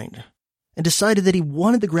mind and decided that he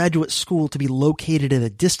wanted the graduate school to be located at a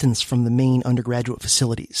distance from the main undergraduate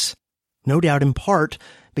facilities. No doubt in part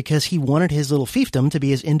because he wanted his little fiefdom to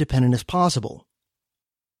be as independent as possible.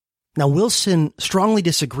 Now, Wilson strongly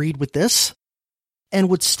disagreed with this and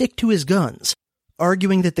would stick to his guns,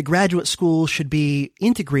 arguing that the graduate school should be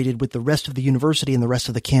integrated with the rest of the university and the rest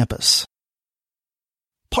of the campus.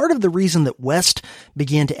 Part of the reason that West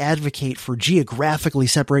began to advocate for geographically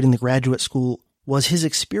separating the graduate school was his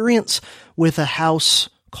experience with a house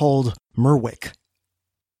called Merwick.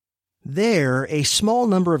 There, a small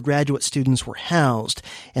number of graduate students were housed,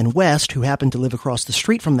 and West, who happened to live across the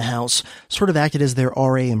street from the house, sort of acted as their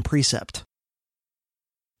RA in precept.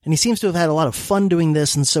 And he seems to have had a lot of fun doing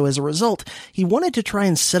this, and so as a result, he wanted to try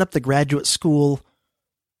and set up the graduate school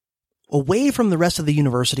away from the rest of the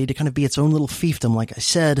university to kind of be its own little fiefdom, like I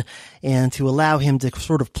said, and to allow him to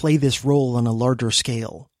sort of play this role on a larger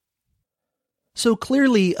scale. So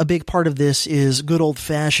clearly, a big part of this is good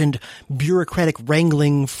old-fashioned bureaucratic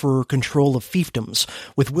wrangling for control of fiefdoms,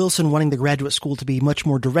 with Wilson wanting the graduate school to be much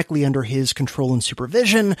more directly under his control and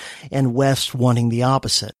supervision, and West wanting the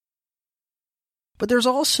opposite. But there's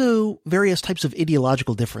also various types of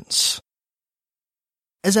ideological difference.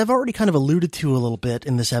 As I've already kind of alluded to a little bit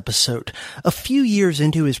in this episode, a few years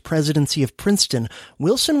into his presidency of Princeton,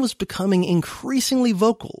 Wilson was becoming increasingly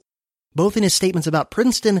vocal, both in his statements about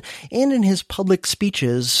Princeton and in his public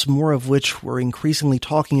speeches, more of which were increasingly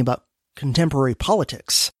talking about contemporary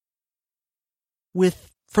politics,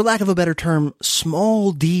 with, for lack of a better term,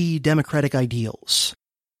 small d democratic ideals,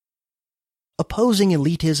 opposing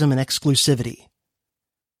elitism and exclusivity.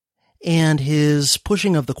 And his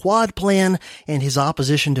pushing of the Quad Plan and his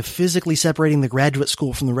opposition to physically separating the graduate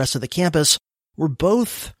school from the rest of the campus were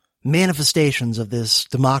both manifestations of this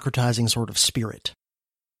democratizing sort of spirit.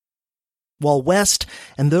 While West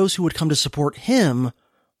and those who would come to support him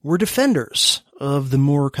were defenders of the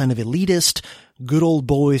more kind of elitist, good old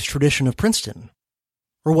boys tradition of Princeton,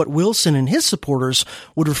 or what Wilson and his supporters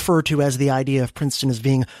would refer to as the idea of Princeton as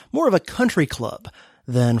being more of a country club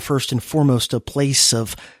than first and foremost a place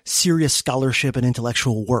of serious scholarship and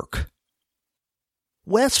intellectual work.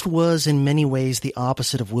 West was in many ways the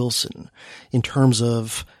opposite of Wilson in terms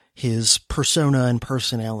of his persona and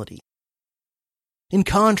personality. In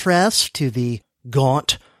contrast to the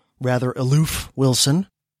gaunt, rather aloof Wilson,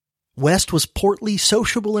 West was portly,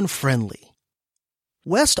 sociable, and friendly.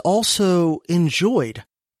 West also enjoyed,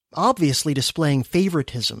 obviously displaying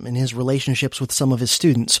favoritism in his relationships with some of his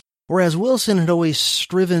students, whereas Wilson had always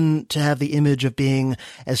striven to have the image of being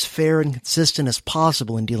as fair and consistent as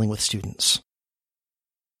possible in dealing with students.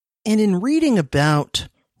 And in reading about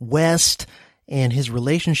West and his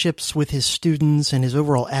relationships with his students and his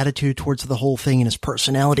overall attitude towards the whole thing and his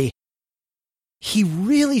personality, he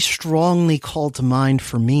really strongly called to mind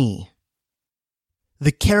for me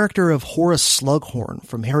the character of Horace Slughorn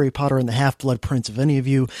from Harry Potter and the Half-Blood Prince, if any of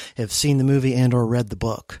you have seen the movie and or read the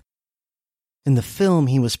book. In the film,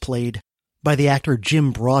 he was played by the actor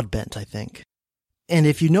Jim Broadbent, I think. And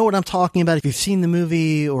if you know what I'm talking about, if you've seen the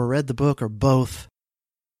movie or read the book or both,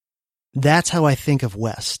 that's how I think of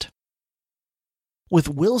West. With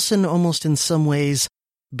Wilson almost in some ways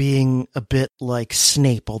being a bit like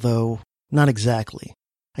Snape, although not exactly.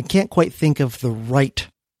 I can't quite think of the right,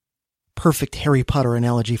 perfect Harry Potter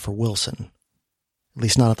analogy for Wilson. At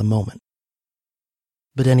least not at the moment.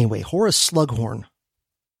 But anyway, Horace Slughorn.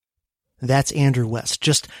 That's Andrew West,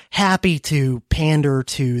 just happy to pander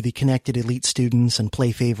to the connected elite students and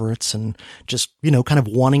play favorites and just, kind of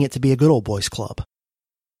wanting it to be a good old boys club.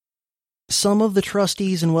 Some of the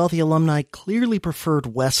trustees and wealthy alumni clearly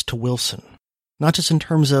preferred West to Wilson, not just in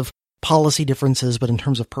terms of policy differences, but in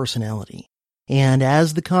terms of personality. And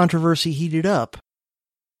as the controversy heated up,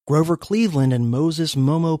 Grover Cleveland and Moses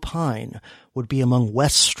Momo Pine would be among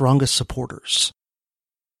West's strongest supporters.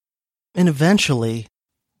 And eventually,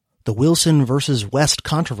 the Wilson versus West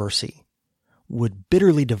controversy would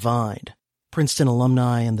bitterly divide Princeton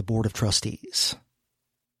alumni and the Board of Trustees.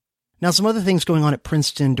 Now, some other things going on at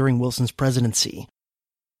Princeton during Wilson's presidency.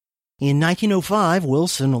 In 1905,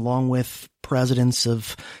 Wilson, along with presidents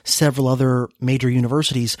of several other major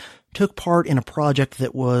universities, took part in a project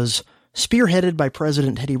that was spearheaded by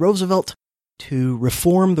President Teddy Roosevelt to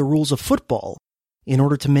reform the rules of football in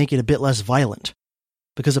order to make it a bit less violent.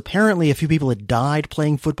 Because apparently a few people had died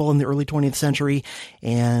playing football in the early 20th century,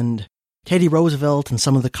 and Teddy Roosevelt and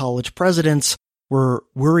some of the college presidents were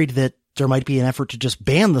worried that there might be an effort to just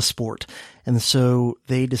ban the sport. And so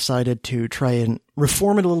they decided to try and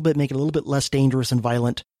reform it a little bit, make it a little bit less dangerous and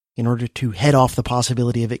violent in order to head off the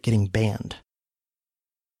possibility of it getting banned.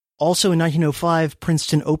 Also in 1905,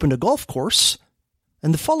 Princeton opened a golf course.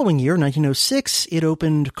 And the following year, 1906, it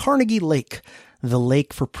opened Carnegie Lake, the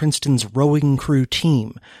lake for Princeton's rowing crew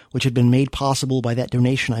team, which had been made possible by that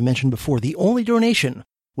donation I mentioned before, the only donation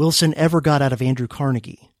Wilson ever got out of Andrew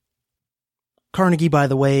Carnegie. Carnegie, by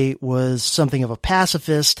the way, was something of a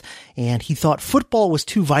pacifist, and he thought football was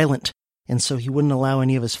too violent, and so he wouldn't allow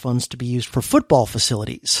any of his funds to be used for football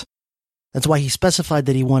facilities. That's why he specified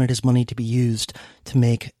that he wanted his money to be used to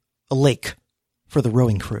make a lake for the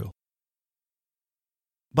rowing crew.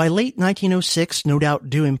 By late 1906, no doubt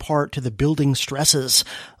due in part to the building stresses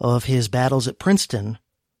of his battles at Princeton,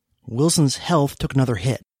 Wilson's health took another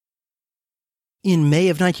hit. In May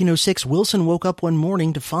of 1906, Wilson woke up one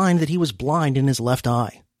morning to find that he was blind in his left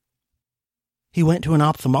eye. He went to an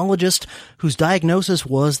ophthalmologist whose diagnosis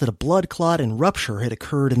was that a blood clot and rupture had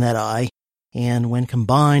occurred in that eye, and when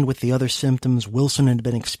combined with the other symptoms Wilson had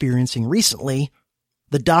been experiencing recently,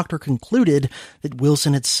 the doctor concluded that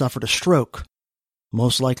Wilson had suffered a stroke,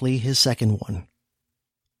 most likely his second one.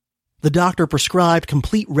 The doctor prescribed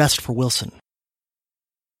complete rest for Wilson.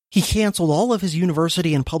 He canceled all of his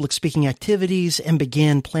university and public speaking activities and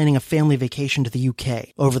began planning a family vacation to the UK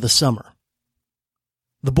over the summer.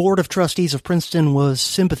 The Board of Trustees of Princeton was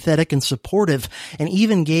sympathetic and supportive and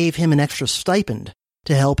even gave him an extra stipend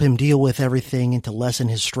to help him deal with everything and to lessen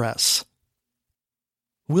his stress.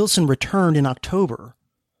 Wilson returned in October,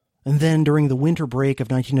 and then during the winter break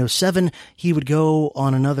of 1907, he would go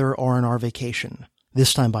on another R&R vacation,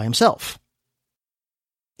 this time by himself.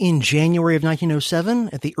 In January of 1907,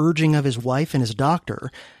 at the urging of his wife and his doctor,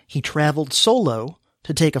 he traveled solo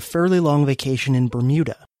to take a fairly long vacation in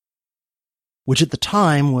Bermuda, which at the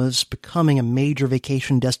time was becoming a major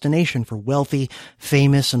vacation destination for wealthy,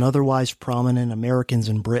 famous, and otherwise prominent Americans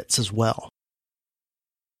and Brits as well.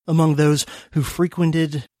 Among those who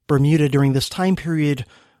frequented Bermuda during this time period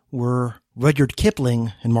were Rudyard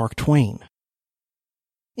Kipling and Mark Twain.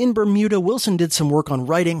 In Bermuda, Wilson did some work on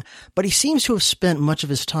writing, but he seems to have spent much of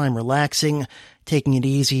his time relaxing, taking it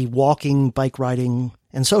easy, walking, bike riding,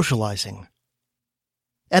 and socializing.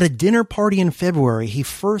 At a dinner party in February, he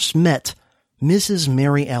first met Mrs.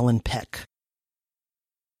 Mary Allen Peck.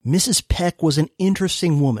 Mrs. Peck was an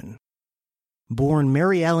interesting woman. Born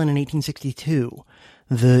Mary Allen in 1862,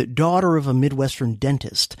 the daughter of a Midwestern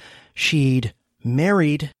dentist, she'd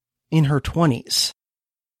married in her 20s,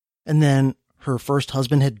 and then her first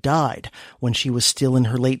husband had died when she was still in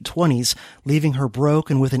her late 20s, leaving her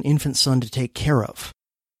broke and with an infant son to take care of.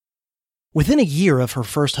 Within a year of her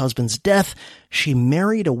first husband's death, she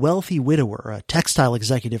married a wealthy widower, a textile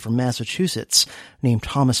executive from Massachusetts named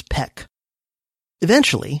Thomas Peck.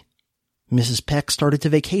 Eventually, Mrs. Peck started to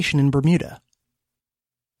vacation in Bermuda.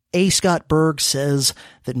 A. Scott Berg says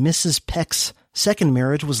that Mrs. Peck's second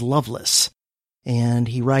marriage was loveless, and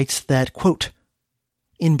he writes that, quote,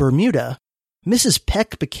 "In Bermuda, Mrs.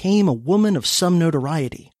 Peck became a woman of some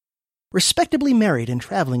notoriety, respectably married and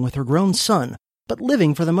traveling with her grown son, but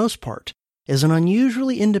living for the most part as an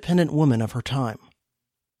unusually independent woman of her time.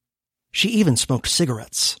 She even smoked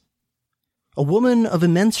cigarettes. A woman of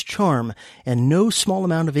immense charm and no small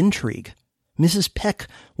amount of intrigue, Mrs. Peck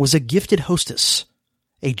was a gifted hostess,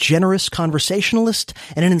 a generous conversationalist,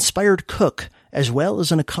 and an inspired cook, as well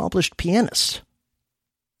as an accomplished pianist.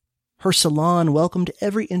 Her salon welcomed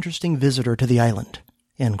every interesting visitor to the island."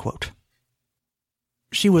 End quote.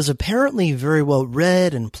 She was apparently very well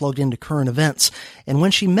read and plugged into current events, and when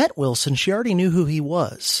she met Wilson, she already knew who he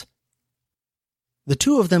was. The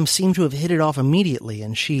two of them seemed to have hit it off immediately,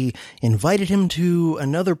 and she invited him to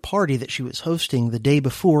another party that she was hosting the day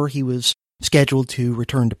before he was scheduled to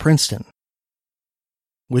return to Princeton,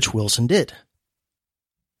 which Wilson did.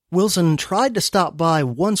 Wilson tried to stop by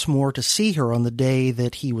once more to see her on the day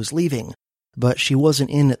that he was leaving, but she wasn't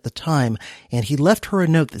in at the time, and he left her a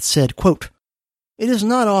note that said, quote, "It is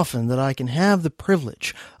not often that I can have the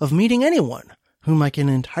privilege of meeting anyone whom I can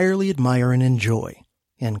entirely admire and enjoy."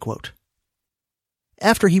 End quote.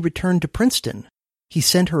 After he returned to Princeton, he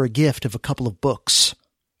sent her a gift of a couple of books,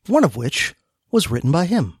 one of which was written by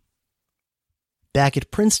him. Back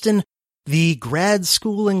at Princeton, the grad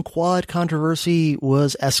school and quad controversy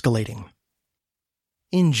was escalating.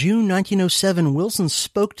 In June 1907, Wilson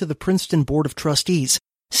spoke to the Princeton Board of Trustees,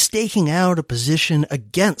 staking out a position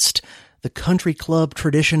against the country club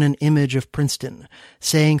tradition and image of Princeton,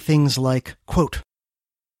 saying things like, quote,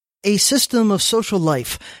 "A system of social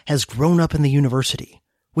life has grown up in the university,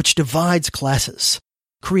 which divides classes,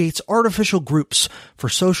 creates artificial groups for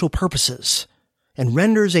social purposes, and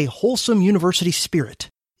renders a wholesome university spirit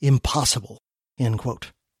impossible, end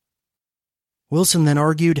quote. Wilson then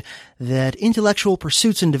argued that intellectual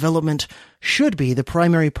pursuits and development should be the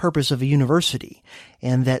primary purpose of a university,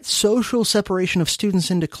 and that social separation of students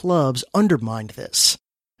into clubs undermined this,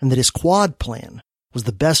 and that his quad plan was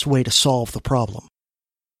the best way to solve the problem.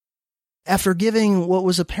 After giving what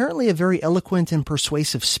was apparently a very eloquent and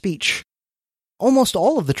persuasive speech, almost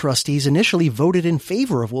all of the trustees initially voted in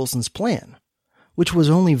favor of Wilson's plan, which was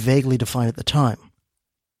only vaguely defined at the time.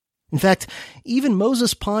 In fact, even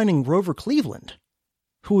Moses Pine and Grover Cleveland,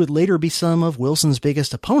 who would later be some of Wilson's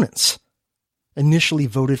biggest opponents, initially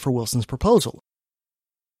voted for Wilson's proposal.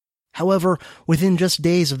 However, within just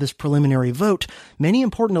days of this preliminary vote, many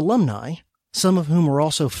important alumni, some of whom were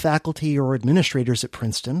also faculty or administrators at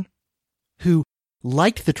Princeton, who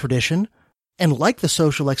liked the tradition and liked the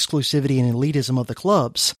social exclusivity and elitism of the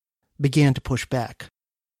clubs, began to push back.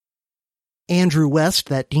 Andrew West,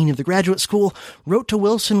 that dean of the graduate school, wrote to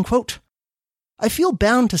Wilson, quote, "I feel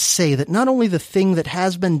bound to say that not only the thing that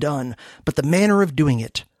has been done, but the manner of doing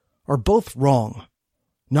it, are both wrong.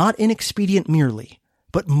 Not inexpedient merely,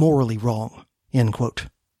 but morally wrong," end quote.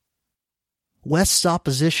 West's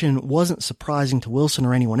opposition wasn't surprising to Wilson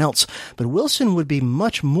or anyone else, but Wilson would be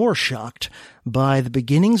much more shocked by the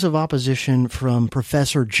beginnings of opposition from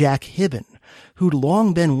Professor Jack Hibben, who'd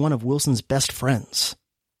long been one of Wilson's best friends.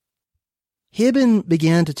 Hibben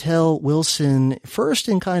began to tell Wilson, first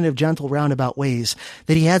in kind of gentle roundabout ways,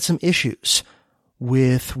 that he had some issues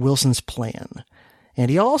with Wilson's plan.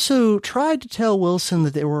 And he also tried to tell Wilson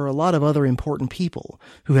that there were a lot of other important people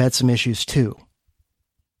who had some issues too.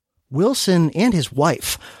 Wilson and his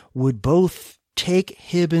wife would both take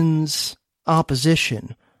Hibben's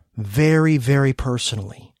opposition very, very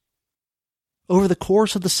personally. Over the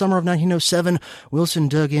course of the summer of 1907, Wilson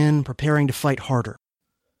dug in, preparing to fight harder.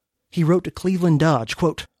 He wrote to Cleveland Dodge,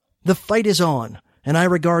 quote, "The fight is on, and I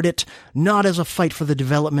regard it not as a fight for the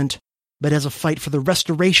development, but as a fight for the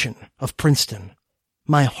restoration of Princeton.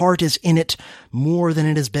 My heart is in it more than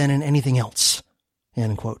it has been in anything else,"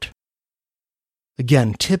 end quote.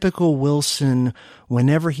 Again, typical Wilson,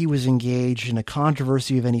 whenever he was engaged in a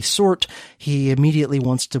controversy of any sort, he immediately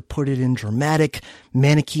wants to put it in dramatic,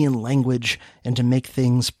 Manichaean language and to make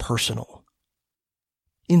things personal.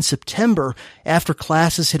 In September, after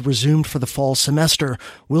classes had resumed for the fall semester,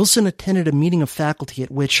 Wilson attended a meeting of faculty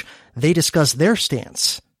at which they discussed their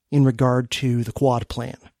stance in regard to the quad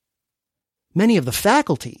plan. Many of the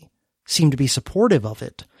faculty seemed to be supportive of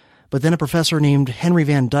it, but then a professor named Henry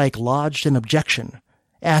Van Dyke lodged an objection,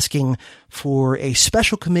 asking for a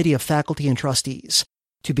special committee of faculty and trustees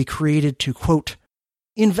to be created to, quote,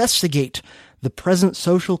 "investigate the present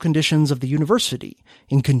social conditions of the university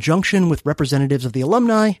in conjunction with representatives of the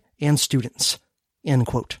alumni and students," end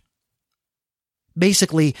quote.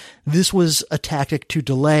 Basically, this was a tactic to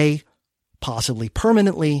delay, possibly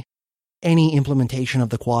permanently, any implementation of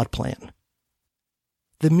the quad plan.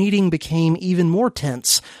 The meeting became even more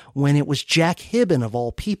tense when it was Jack Hibben, of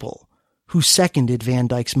all people, who seconded Van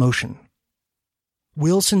Dyke's motion.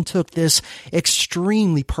 Wilson took this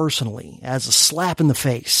extremely personally, as a slap in the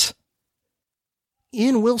face.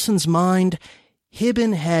 In Wilson's mind,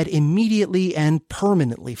 Hibben had immediately and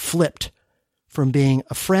permanently flipped from being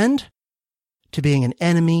a friend to being an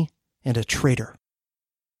enemy and a traitor.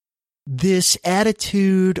 This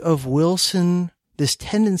attitude of Wilson, this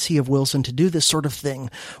tendency of Wilson to do this sort of thing,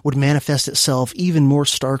 would manifest itself even more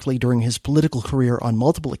starkly during his political career on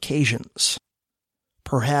multiple occasions.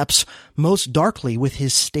 Perhaps most darkly with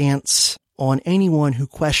his stance on anyone who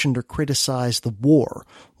questioned or criticized the war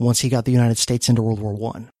once he got the United States into World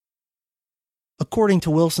War I. According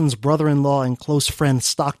to Wilson's brother-in-law and close friend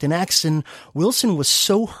Stockton Axton, Wilson was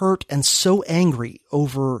so hurt and so angry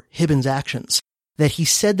over Hibben's actions that he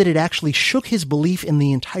said that it actually shook his belief in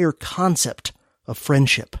the entire concept of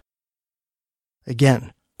friendship.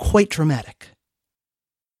 Again, quite dramatic.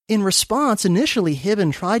 In response, initially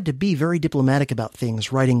Hibben tried to be very diplomatic about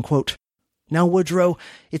things, writing, quote, "Now, Woodrow,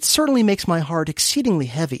 it certainly makes my heart exceedingly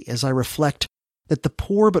heavy as I reflect that the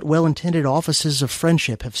poor but well-intended offices of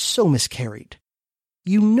friendship have so miscarried.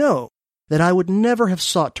 You know that I would never have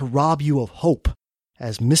sought to rob you of hope,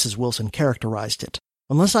 as Mrs. Wilson characterized it,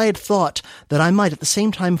 unless I had thought that I might at the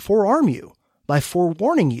same time forearm you by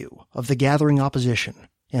forewarning you of the gathering opposition,"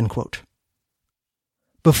 end quote.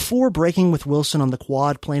 Before breaking with Wilson on the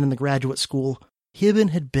quad plan in the graduate school, Hibben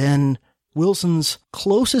had been Wilson's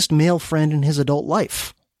closest male friend in his adult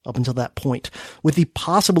life up until that point, with the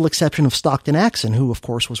possible exception of Stockton Axton, who, of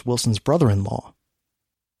course, was Wilson's brother-in-law.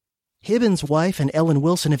 Hibbins' wife and Ellen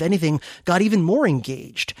Wilson, if anything, got even more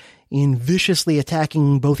engaged in viciously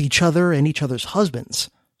attacking both each other and each other's husbands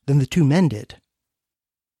than the two men did.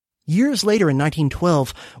 Years later in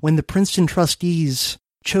 1912, when the Princeton trustees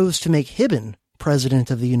chose to make Hibbin president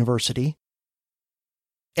of the university,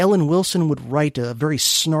 Ellen Wilson would write a very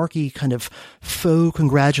snarky kind of faux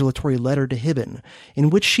congratulatory letter to Hibbin, in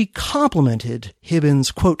which she complimented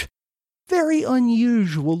Hibbin's, quote, very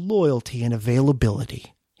unusual loyalty and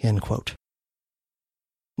availability, end quote.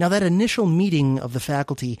 Now, that initial meeting of the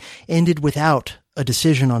faculty ended without a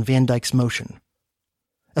decision on Van Dyke's motion.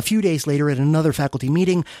 A few days later, at another faculty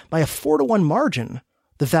meeting, by a 4-1 margin,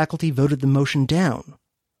 the faculty voted the motion down.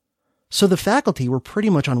 So the faculty were pretty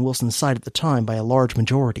much on Wilson's side at the time by a large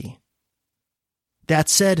majority. That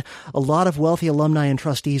said, a lot of wealthy alumni and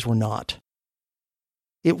trustees were not.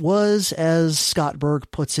 It was, as Scott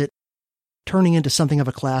Berg puts it, turning into something of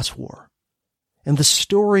a class war. And the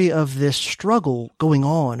story of this struggle going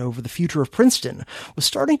on over the future of Princeton was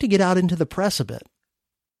starting to get out into the press a bit.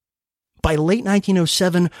 By late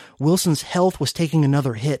 1907, Wilson's health was taking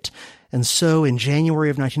another hit, and so in January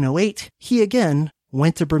of 1908, he again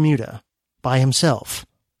went to Bermuda by himself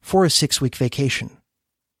for a 6-week vacation.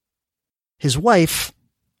 His wife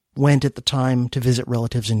went at the time to visit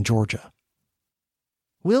relatives in Georgia.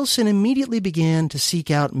 Wilson immediately began to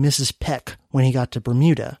seek out Mrs. Peck when he got to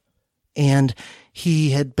Bermuda, and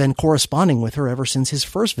he had been corresponding with her ever since his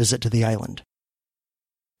first visit to the island.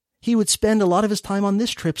 He would spend a lot of his time on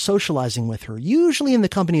this trip socializing with her, usually in the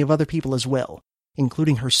company of other people as well,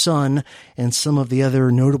 including her son and some of the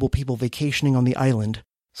other notable people vacationing on the island,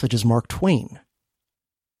 such as Mark Twain.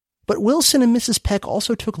 But Wilson and Mrs. Peck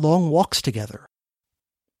also took long walks together.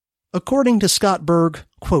 According to Scott Berg,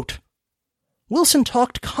 quote, Wilson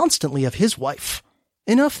talked constantly of his wife,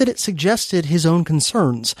 enough that it suggested his own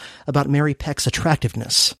concerns about Mary Peck's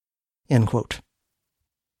attractiveness, end quote.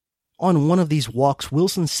 On one of these walks,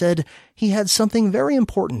 Wilson said he had something very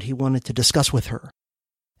important he wanted to discuss with her.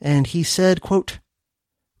 And he said, quote,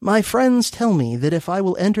 my friends tell me that if I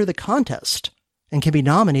will enter the contest and can be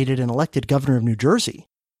nominated and elected governor of New Jersey,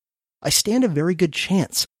 I stand a very good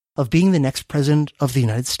chance of being the next president of the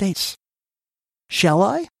United States. Shall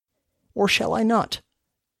I, or shall I not,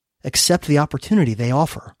 accept the opportunity they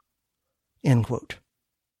offer? End quote.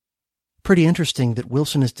 Pretty interesting that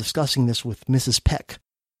Wilson is discussing this with Mrs. Peck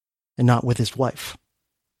and not with his wife.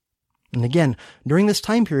 And again, during this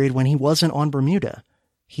time period when he wasn't on Bermuda,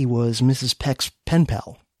 he was Mrs. Peck's pen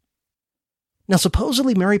pal. Now,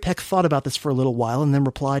 supposedly Mary Peck thought about this for a little while and then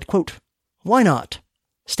replied, quote, why not?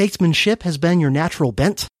 Statesmanship has been your natural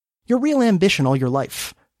bent, your real ambition all your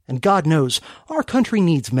life, and God knows our country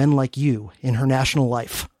needs men like you in her national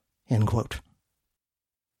life, end quote.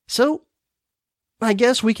 So, I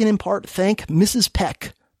guess we can in part thank Mrs.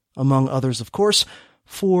 Peck, among others of course,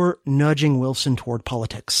 for nudging Wilson toward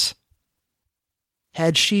politics.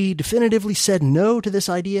 Had she definitively said no to this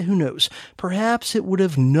idea, who knows? Perhaps it would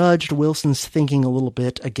have nudged Wilson's thinking a little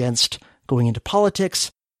bit against going into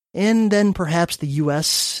politics, and then perhaps the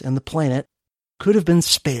U.S. and the planet could have been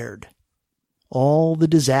spared all the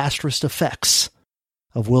disastrous effects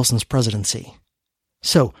of Wilson's presidency.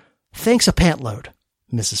 So, thanks a pantload,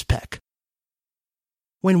 Mrs. Peck.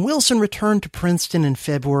 When Wilson returned to Princeton in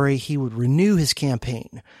February, he would renew his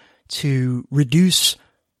campaign to reduce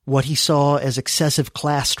what he saw as excessive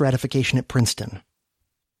class stratification at Princeton.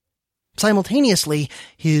 Simultaneously,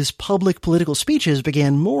 his public political speeches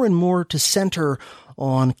began more and more to center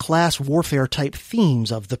on class warfare-type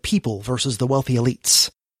themes of the people versus the wealthy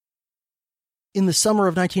elites. In the summer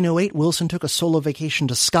of 1908, Wilson took a solo vacation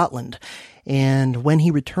to Scotland, and when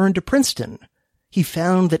he returned to Princeton, he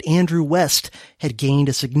found that Andrew West had gained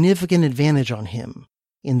a significant advantage on him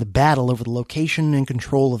in the battle over the location and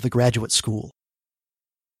control of the graduate school.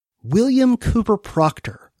 William Cooper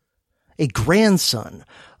Proctor, a grandson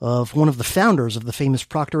of one of the founders of the famous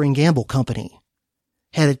Procter & Gamble Company,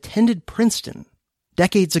 had attended Princeton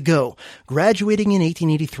decades ago, graduating in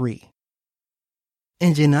 1883.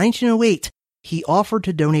 And in 1908, he offered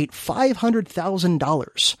to donate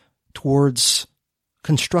 $500,000 towards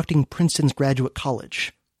constructing Princeton's graduate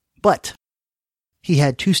college. But he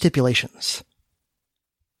had two stipulations.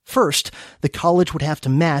 First, the college would have to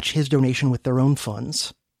match his donation with their own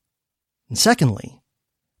funds. And secondly,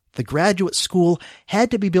 the graduate school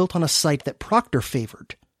had to be built on a site that Proctor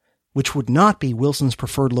favored, which would not be Wilson's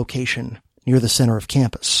preferred location near the center of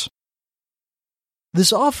campus.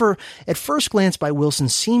 This offer, at first glance by Wilson,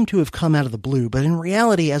 seemed to have come out of the blue, but in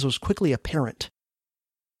reality, as was quickly apparent,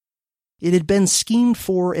 it had been schemed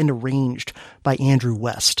for and arranged by Andrew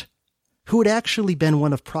West, who had actually been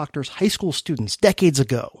one of Proctor's high school students decades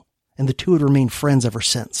ago, and the two had remained friends ever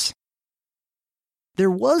since.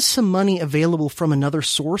 There was some money available from another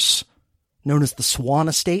source, known as the Swan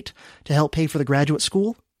Estate, to help pay for the graduate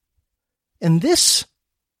school. And this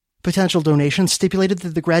potential donation stipulated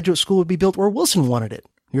that the graduate school would be built where Wilson wanted it,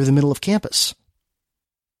 near the middle of campus.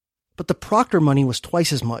 But the Proctor money was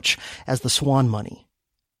twice as much as the Swan money.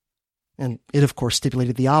 And it, of course,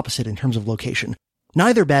 stipulated the opposite in terms of location.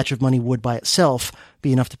 Neither batch of money would by itself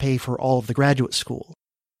be enough to pay for all of the graduate school.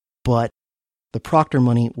 But the Proctor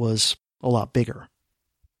money was a lot bigger.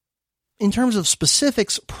 In terms of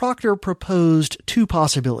specifics, Proctor proposed two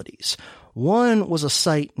possibilities. One was a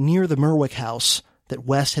site near the Merwick House that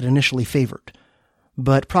West had initially favored.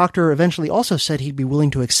 But Proctor eventually also said he'd be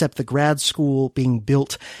willing to accept the grad school being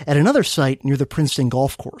built at another site near the Princeton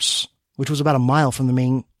Golf Course, which was about a mile from the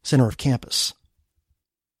main center of campus.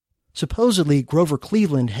 Supposedly, Grover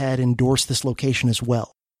Cleveland had endorsed this location as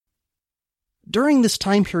well. During this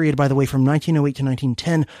time period, by the way, from 1908 to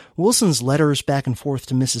 1910, Wilson's letters back and forth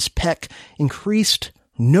to Mrs. Peck increased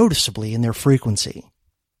noticeably in their frequency.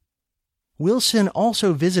 Wilson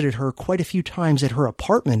also visited her quite a few times at her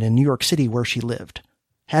apartment in New York City where she lived,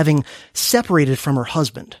 having separated from her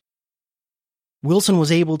husband. Wilson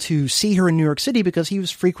was able to see her in New York City because he was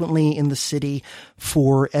frequently in the city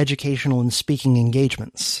for educational and speaking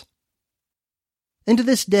engagements. And to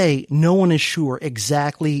this day, no one is sure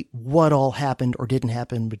exactly what all happened or didn't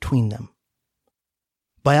happen between them.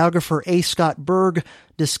 Biographer A. Scott Berg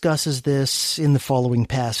discusses this in the following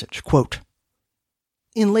passage, quote,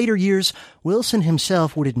 "In later years, Wilson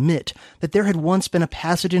himself would admit that there had once been a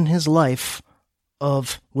passage in his life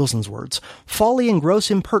of, Wilson's words, folly and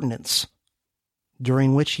gross impertinence,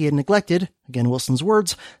 during which he had neglected, again Wilson's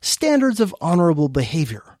words, standards of honorable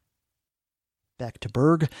behavior." Back to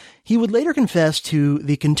Berg, he would later confess to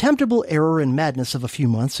the contemptible error and madness of a few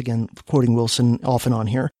months, again quoting Wilson off and on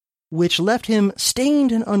here, which left him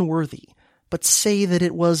stained and unworthy, but say that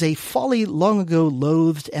it was a folly long ago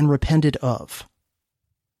loathed and repented of.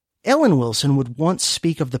 Ellen Wilson would once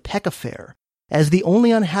speak of the Peck affair as the only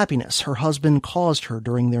unhappiness her husband caused her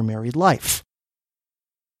during their married life.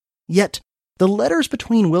 Yet, the letters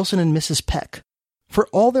between Wilson and Mrs. Peck, for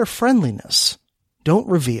all their friendliness, don't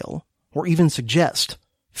reveal, or even suggest,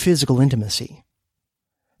 physical intimacy.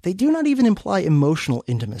 They do not even imply emotional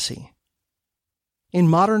intimacy. In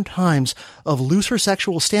modern times of looser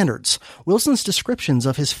sexual standards, Wilson's descriptions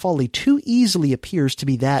of his folly too easily appears to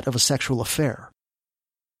be that of a sexual affair.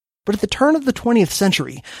 But at the turn of the 20th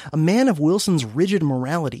century, a man of Wilson's rigid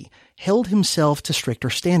morality held himself to stricter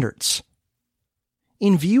standards.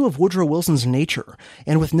 In view of Woodrow Wilson's nature,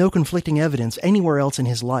 and with no conflicting evidence anywhere else in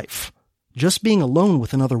his life, just being alone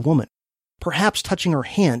with another woman, perhaps touching her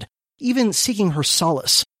hand, even seeking her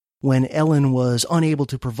solace, when Ellen was unable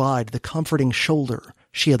to provide the comforting shoulder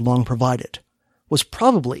she had long provided, was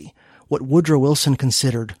probably what Woodrow Wilson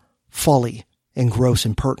considered folly and gross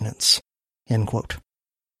impertinence. End quote.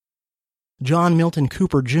 John Milton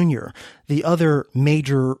Cooper, Jr., the other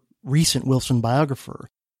major recent Wilson biographer,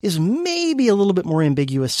 is maybe a little bit more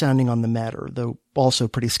ambiguous sounding on the matter, though also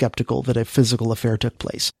pretty skeptical that a physical affair took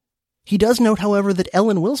place. He does note, however, that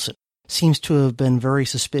Ellen Wilson seems to have been very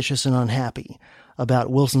suspicious and unhappy about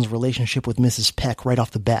Wilson's relationship with Mrs. Peck right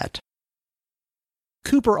off the bat.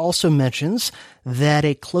 Cooper also mentions that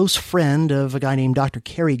a close friend of a guy named Dr.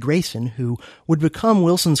 Cary Grayson, who would become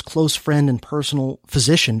Wilson's close friend and personal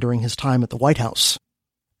physician during his time at the White House,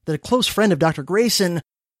 that a close friend of Dr. Grayson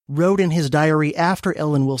wrote in his diary after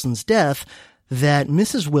Ellen Wilson's death that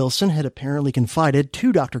Mrs. Wilson had apparently confided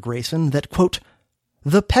to Dr. Grayson that, quote,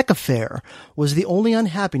 "the Peck affair was the only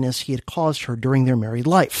unhappiness he had caused her during their married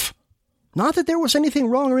life. Not that there was anything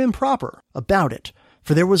wrong or improper about it,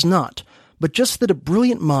 for there was not, but just that a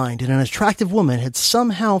brilliant mind and an attractive woman had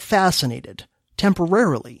somehow fascinated,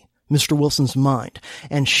 temporarily, Mr. Wilson's mind,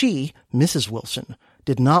 and she, Mrs. Wilson,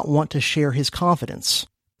 did not want to share his confidence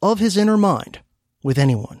of his inner mind with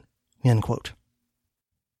anyone." End quote.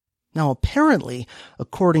 Now, apparently,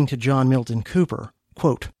 according to John Milton Cooper,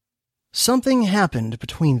 quote, "something happened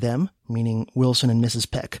between them," meaning Wilson and Mrs.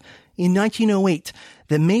 Peck, "in 1908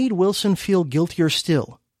 that made Wilson feel guiltier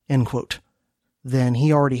still," end quote, than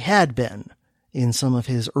he already had been in some of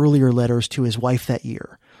his earlier letters to his wife that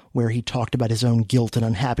year, where he talked about his own guilt and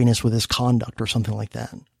unhappiness with his conduct or something like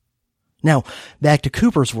that. Now, back to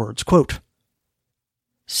Cooper's words, quote,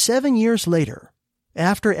 "7 years later,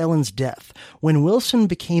 after Ellen's death, when Wilson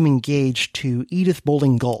became engaged to Edith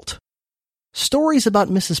Bowling Galt, stories about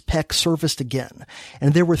Mrs. Peck surfaced again,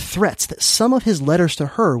 and there were threats that some of his letters to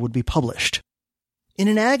her would be published. In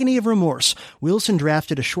an agony of remorse, Wilson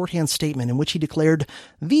drafted a shorthand statement in which he declared,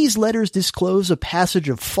 "These letters disclose a passage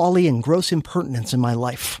of folly and gross impertinence in my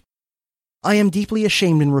life. I am deeply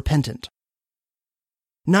ashamed and repentant.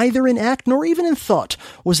 Neither in act nor even in thought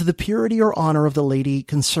was the purity or honor of the lady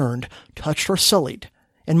concerned touched or sullied,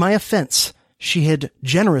 and my offense she had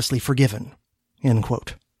generously forgiven." End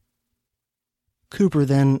quote. Cooper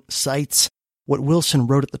then cites what Wilson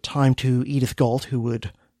wrote at the time to Edith Galt, who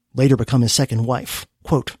would later become his second wife.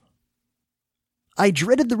 Quote, "I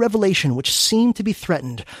dreaded the revelation which seemed to be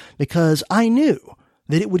threatened because I knew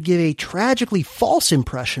that it would give a tragically false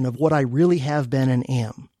impression of what I really have been and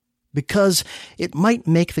am, because it might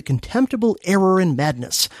make the contemptible error and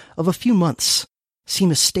madness of a few months seem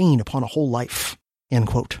a stain upon a whole life." End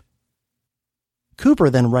quote. Cooper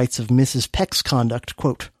then writes of Mrs. Peck's conduct,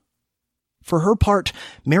 quote, "For her part,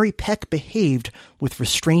 Mary Peck behaved with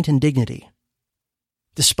restraint and dignity.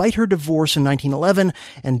 Despite her divorce in 1911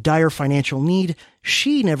 and dire financial need,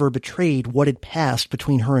 she never betrayed what had passed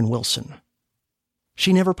between her and Wilson.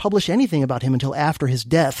 She never published anything about him until after his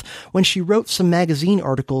death, when she wrote some magazine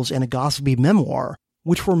articles and a gossipy memoir,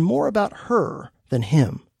 which were more about her than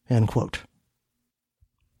him." End quote.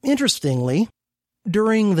 Interestingly,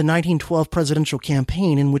 during the 1912 presidential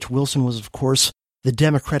campaign, in which Wilson was, of course, the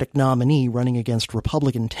Democratic nominee running against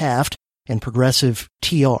Republican Taft and progressive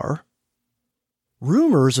TR,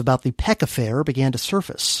 rumors about the Peck affair began to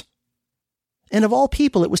surface. And of all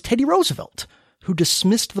people, it was Teddy Roosevelt who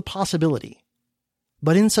dismissed the possibility,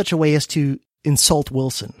 but in such a way as to insult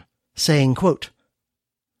Wilson, saying, quote,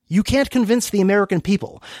 "You can't convince the American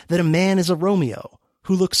people that a man is a Romeo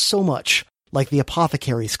who looks so much like the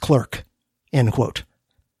apothecary's clerk." End quote.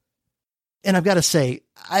 And I've got to say,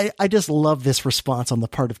 I just love this response on the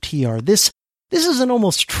part of TR. This is an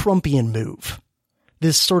almost Trumpian move.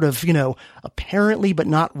 This sort of, apparently but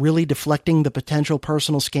not really deflecting the potential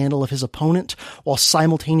personal scandal of his opponent while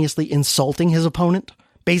simultaneously insulting his opponent,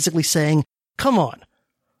 basically saying, come on,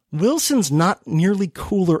 Wilson's not nearly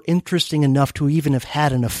cool or interesting enough to even have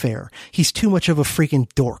had an affair. He's too much of a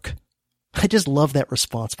freaking dork. I just love that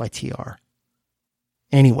response by TR.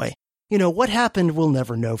 Anyway, what happened we'll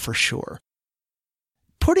never know for sure.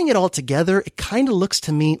 Putting it all together, it kind of looks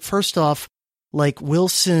to me, first off, like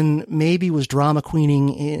Wilson maybe was drama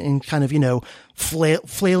queening and kind of,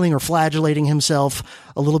 flailing or flagellating himself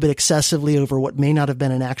a little bit excessively over what may not have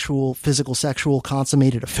been an actual physical, sexual,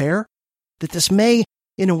 consummated affair. That this may,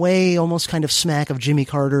 in a way, almost kind of smack of Jimmy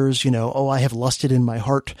Carter's, "Oh, I have lusted in my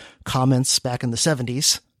heart" comments back in the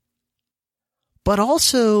 70s. But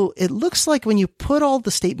also, it looks like when you put all the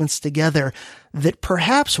statements together, that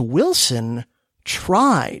perhaps Wilson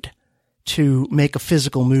tried to make a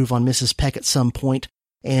physical move on Mrs. Peck at some point,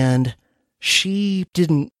 and she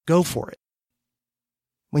didn't go for it.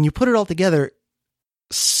 When you put it all together,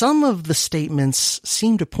 some of the statements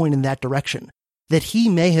seem to point in that direction, that he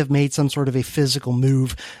may have made some sort of a physical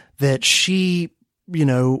move, that she,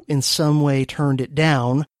 in some way turned it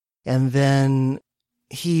down, and then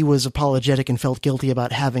he was apologetic and felt guilty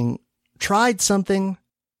about having tried something.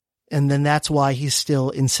 And then that's why he's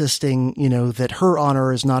still insisting, that her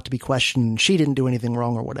honor is not to be questioned. She didn't do anything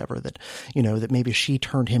wrong or whatever, that, that maybe she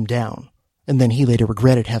turned him down. And then he later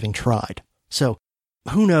regretted having tried. So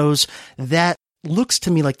who knows? That looks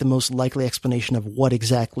to me like the most likely explanation of what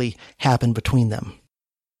exactly happened between them.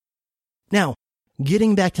 Now,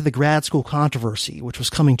 getting back to the grad school controversy, which was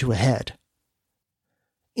coming to a head.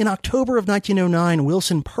 In October of 1909,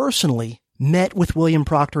 Wilson personally met with William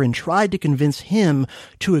Proctor and tried to convince him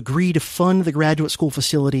to agree to fund the graduate school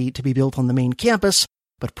facility to be built on the main campus,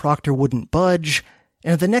 but Proctor wouldn't budge,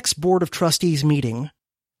 and at the next Board of Trustees meeting,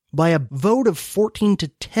 by a vote of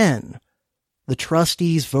 14-10, the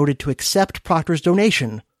trustees voted to accept Proctor's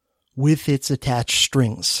donation with its attached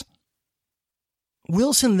strings.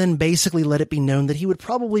 Wilson then basically let it be known that he would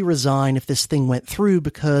probably resign if this thing went through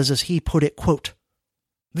because, as he put it, quote,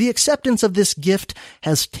 "The acceptance of this gift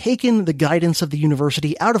has taken the guidance of the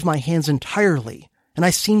university out of my hands entirely, and I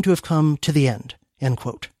seem to have come to the end." End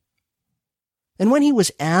quote. And when he was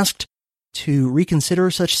asked to reconsider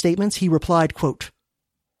such statements, he replied, quote,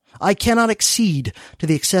 "I cannot accede to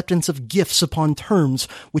the acceptance of gifts upon terms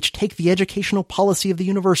which take the educational policy of the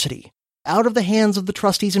university out of the hands of the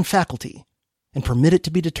trustees and faculty, and permit it to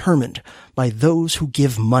be determined by those who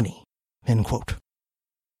give money." End quote.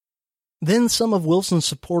 Then some of Wilson's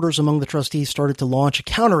supporters among the trustees started to launch a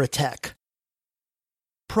counterattack.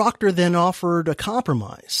 Proctor then offered a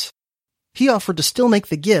compromise. He offered to still make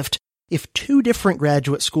the gift if 2 different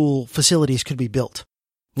graduate school facilities could be built,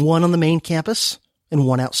 one on the main campus and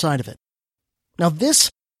one outside of it. Now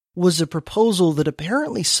this was a proposal that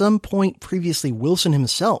apparently some point previously Wilson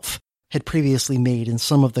himself had previously made in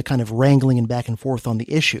some of the kind of wrangling and back and forth on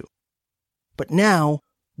the issue. But now,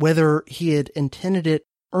 whether he had intended it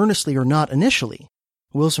earnestly or not initially,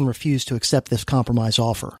 Wilson refused to accept this compromise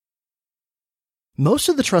offer. Most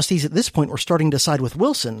of the trustees at this point were starting to side with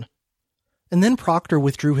Wilson, and then Proctor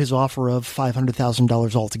withdrew his offer of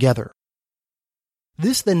 $500,000 altogether.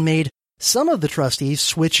 This then made some of the trustees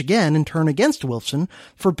switch again and turn against Wilson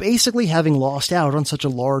for basically having lost out on such a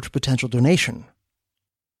large potential donation.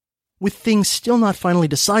 With things still not finally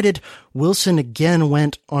decided, Wilson again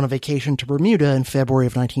went on a vacation to Bermuda in February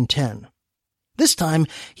of 1910. This time,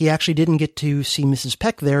 he actually didn't get to see Mrs.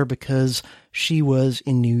 Peck there because she was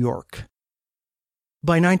in New York.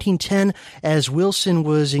 By 1910, as Wilson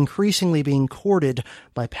was increasingly being courted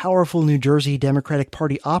by powerful New Jersey Democratic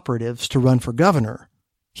Party operatives to run for governor,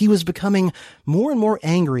 he was becoming more and more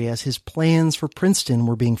angry as his plans for Princeton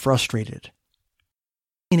were being frustrated.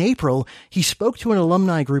 In April, he spoke to an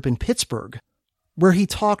alumni group in Pittsburgh, where he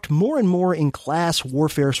talked more and more in class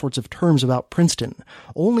warfare sorts of terms about Princeton,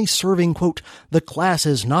 only serving, quote, the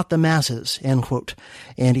classes, not the masses, end quote,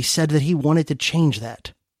 and he said that he wanted to change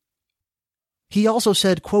that. He also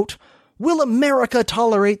said, quote, will America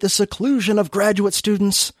tolerate the seclusion of graduate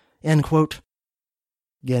students, end quote.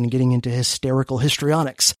 Again, getting into hysterical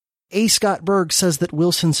histrionics, A. Scott Berg says that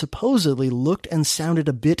Wilson supposedly looked and sounded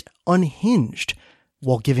a bit unhinged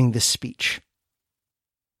while giving this speech.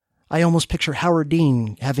 I almost picture Howard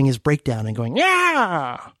Dean having his breakdown and going,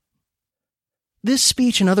 yeah! This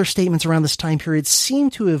speech and other statements around this time period seem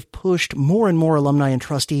to have pushed more and more alumni and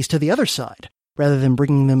trustees to the other side, rather than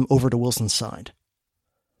bringing them over to Wilson's side.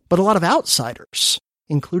 But a lot of outsiders,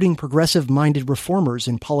 including progressive-minded reformers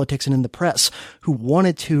in politics and in the press, who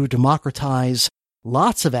wanted to democratize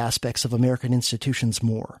lots of aspects of American institutions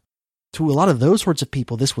more. To a lot of those sorts of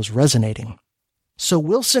people, this was resonating. So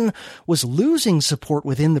Wilson was losing support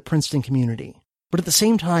within the Princeton community, but at the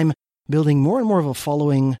same time building more and more of a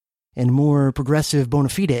following and more progressive bona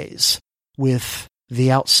fides with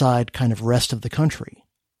the outside kind of rest of the country.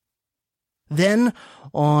 Then,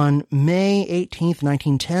 on May 18th,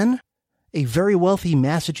 1910, a very wealthy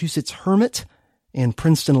Massachusetts hermit and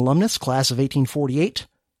Princeton alumnus, class of 1848,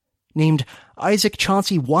 named Isaac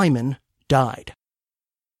Chauncey Wyman, died.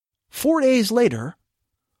 4 days later,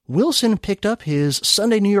 Wilson picked up his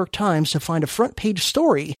Sunday New York Times to find a front-page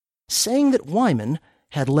story saying that Wyman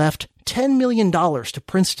had left $10 million to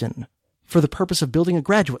Princeton for the purpose of building a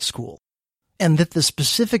graduate school, and that the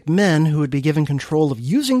specific men who would be given control of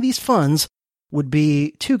using these funds would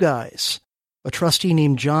be two guys, a trustee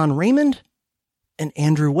named John Raymond and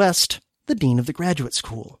Andrew West, the dean of the graduate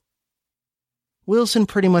school. Wilson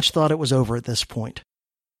pretty much thought it was over at this point.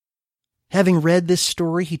 Having read this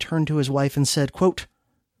story, he turned to his wife and said, quote,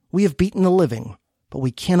 we have beaten the living, but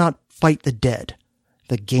we cannot fight the dead.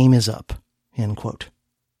 The game is up, end quote.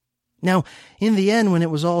 Now, in the end, when it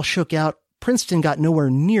was all shook out, Princeton got nowhere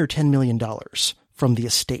near $10 million from the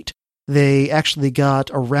estate. They actually got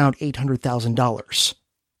around $800,000.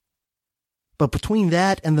 But between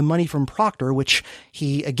that and the money from Proctor, which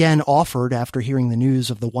he again offered after hearing the news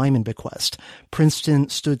of the Wyman bequest, Princeton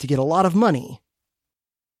stood to get a lot of money.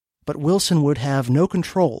 But Wilson would have no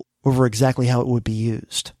control over exactly how it would be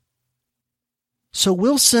used. So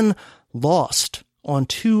Wilson lost on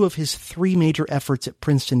 2 of his 3 major efforts at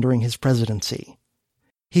Princeton during his presidency.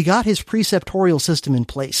 He got his preceptorial system in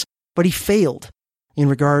place, but he failed in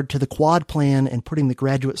regard to the quad plan and putting the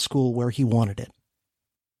graduate school where he wanted it.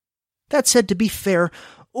 That said, to be fair,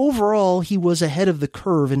 overall he was ahead of the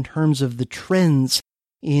curve in terms of the trends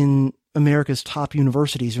in America's top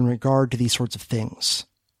universities in regard to these sorts of things.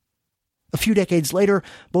 A few decades later,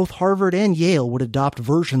 both Harvard and Yale would adopt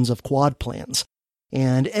versions of quad plans,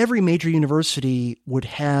 and every major university would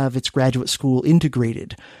have its graduate school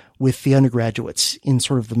integrated with the undergraduates in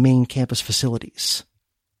sort of the main campus facilities.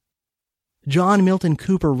 John Milton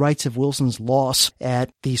Cooper writes of Wilson's loss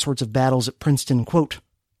at these sorts of battles at Princeton, quote,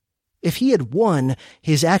 if he had won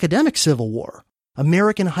his academic civil war,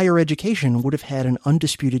 American higher education would have had an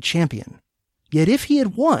undisputed champion. Yet if he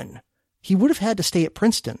had won, he would have had to stay at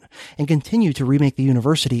Princeton and continue to remake the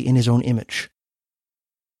university in his own image.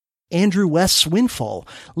 Andrew West's windfall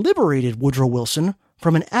liberated Woodrow Wilson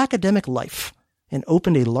from an academic life and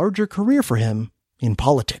opened a larger career for him in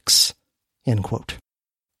politics, end quote.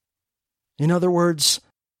 In other words,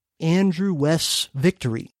 Andrew West's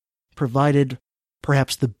victory provided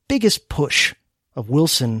perhaps the biggest push of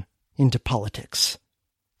Wilson into politics.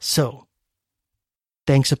 So,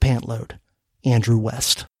 thanks a pantload, Andrew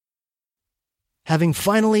West. Having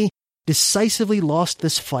finally decisively lost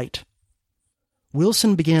this fight,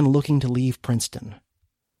 Wilson began looking to leave Princeton,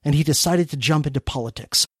 and he decided to jump into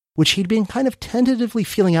politics, which he'd been kind of tentatively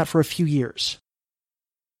feeling out for a few years.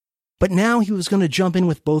 But now he was going to jump in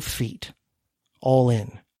with both feet, all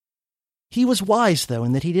in. He was wise, though,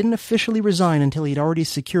 in that he didn't officially resign until he'd already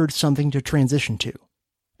secured something to transition to.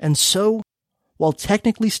 And so, while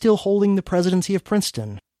technically still holding the presidency of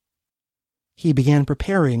Princeton, he began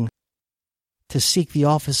preparing to seek the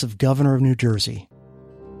office of governor of New Jersey.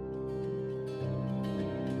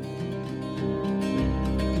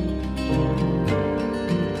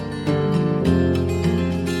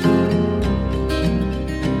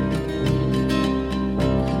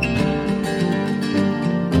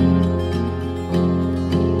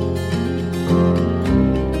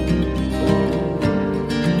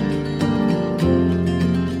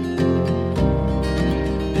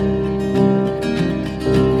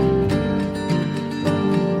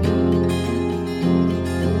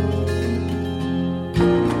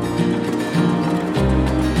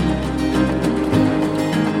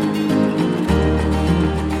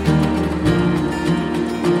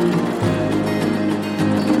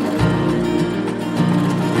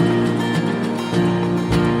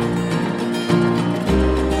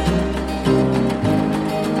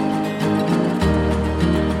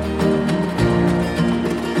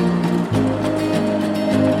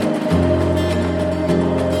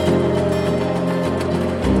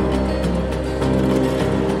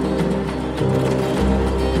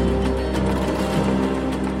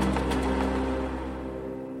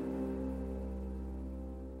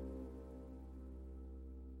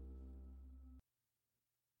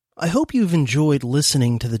 I hope you've enjoyed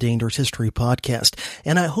listening to the Dangerous History podcast,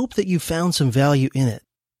 and I hope that you found some value in it.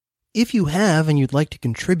 If you have and you'd like to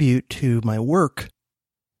contribute to my work,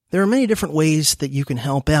 there are many different ways that you can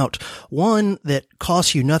help out. One that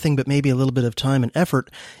costs you nothing but maybe a little bit of time and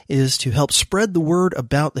effort is to help spread the word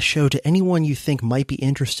about the show to anyone you think might be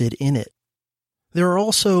interested in it. There are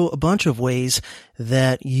also a bunch of ways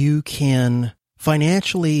that you can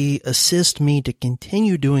financially assist me to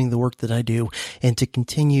continue doing the work that I do and to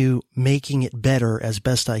continue making it better as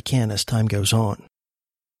best I can as time goes on.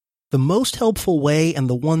 The most helpful way, and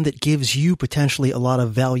the one that gives you potentially a lot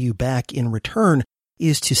of value back in return,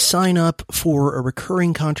 is to sign up for a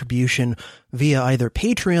recurring contribution via either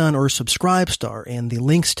Patreon or Subscribestar, and the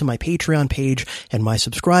links to my Patreon page and my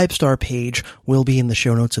Subscribestar page will be in the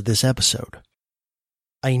show notes of this episode.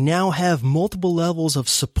 I now have multiple levels of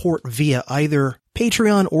support via either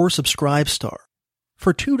Patreon or Subscribestar.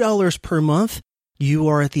 For $2 per month, you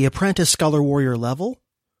are at the Apprentice Scholar Warrior level,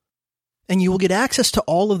 and you will get access to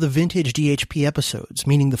all of the vintage DHP episodes,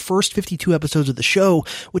 meaning the first 52 episodes of the show,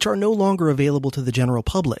 which are no longer available to the general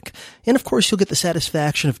public. And of course, you'll get the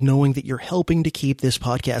satisfaction of knowing that you're helping to keep this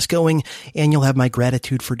podcast going, and you'll have my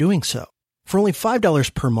gratitude for doing so. For only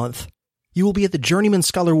 $5 per month, you will be at the Journeyman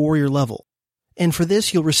Scholar Warrior level. And for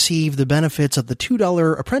this, you'll receive the benefits of the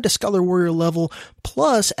 $2 Apprentice Scholar Warrior level,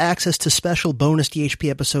 plus access to special bonus DHP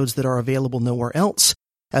episodes that are available nowhere else,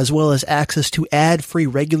 as well as access to ad-free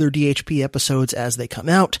regular DHP episodes as they come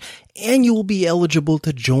out, and you will be eligible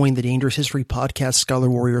to join the Dangerous History Podcast Scholar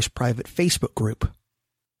Warriors private Facebook group.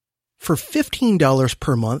 For $15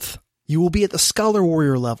 per month, you will be at the Scholar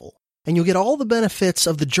Warrior level, and you'll get all the benefits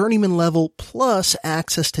of the Journeyman level plus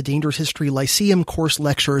access to Dangerous History Lyceum course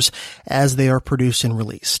lectures as they are produced and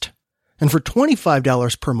released. And for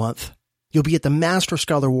 $25 per month, you'll be at the Master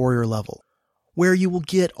Scholar Warrior level, where you will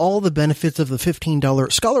get all the benefits of the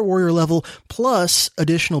 $15 Scholar Warrior level plus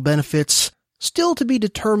additional benefits still to be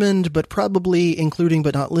determined, but probably including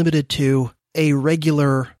but not limited to a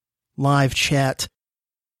regular live chat.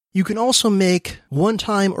 You can also make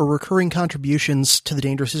one-time or recurring contributions to the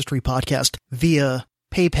Dangerous History podcast via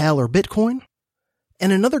PayPal or Bitcoin.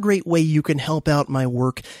 And another great way you can help out my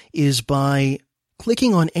work is by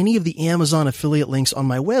clicking on any of the Amazon affiliate links on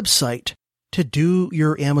my website to do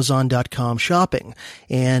your Amazon.com shopping.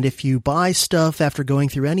 And if you buy stuff after going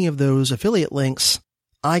through any of those affiliate links,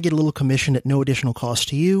 I get a little commission at no additional cost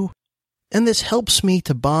to you. And this helps me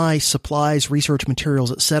to buy supplies, research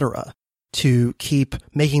materials, etc., to keep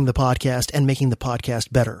making the podcast and making the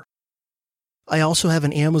podcast better. I also have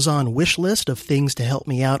an Amazon wish list of things to help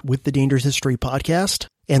me out with the Dangerous History podcast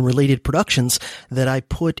and related productions that I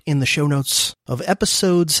put in the show notes of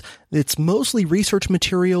episodes. It's mostly research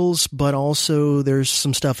materials, but also there's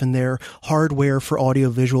some stuff in there, hardware for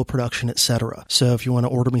audio-visual production, etc. So if you want to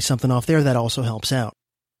order me something off there, that also helps out.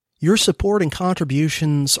 Your support and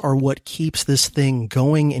contributions are what keeps this thing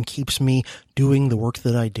going and keeps me doing the work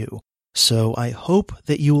that I do. So I hope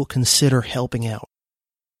that you will consider helping out.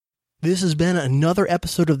 This has been another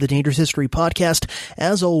episode of the Dangerous History Podcast.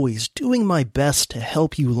 As always, doing my best to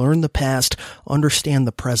help you learn the past, understand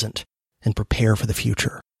the present, and prepare for the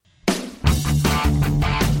future.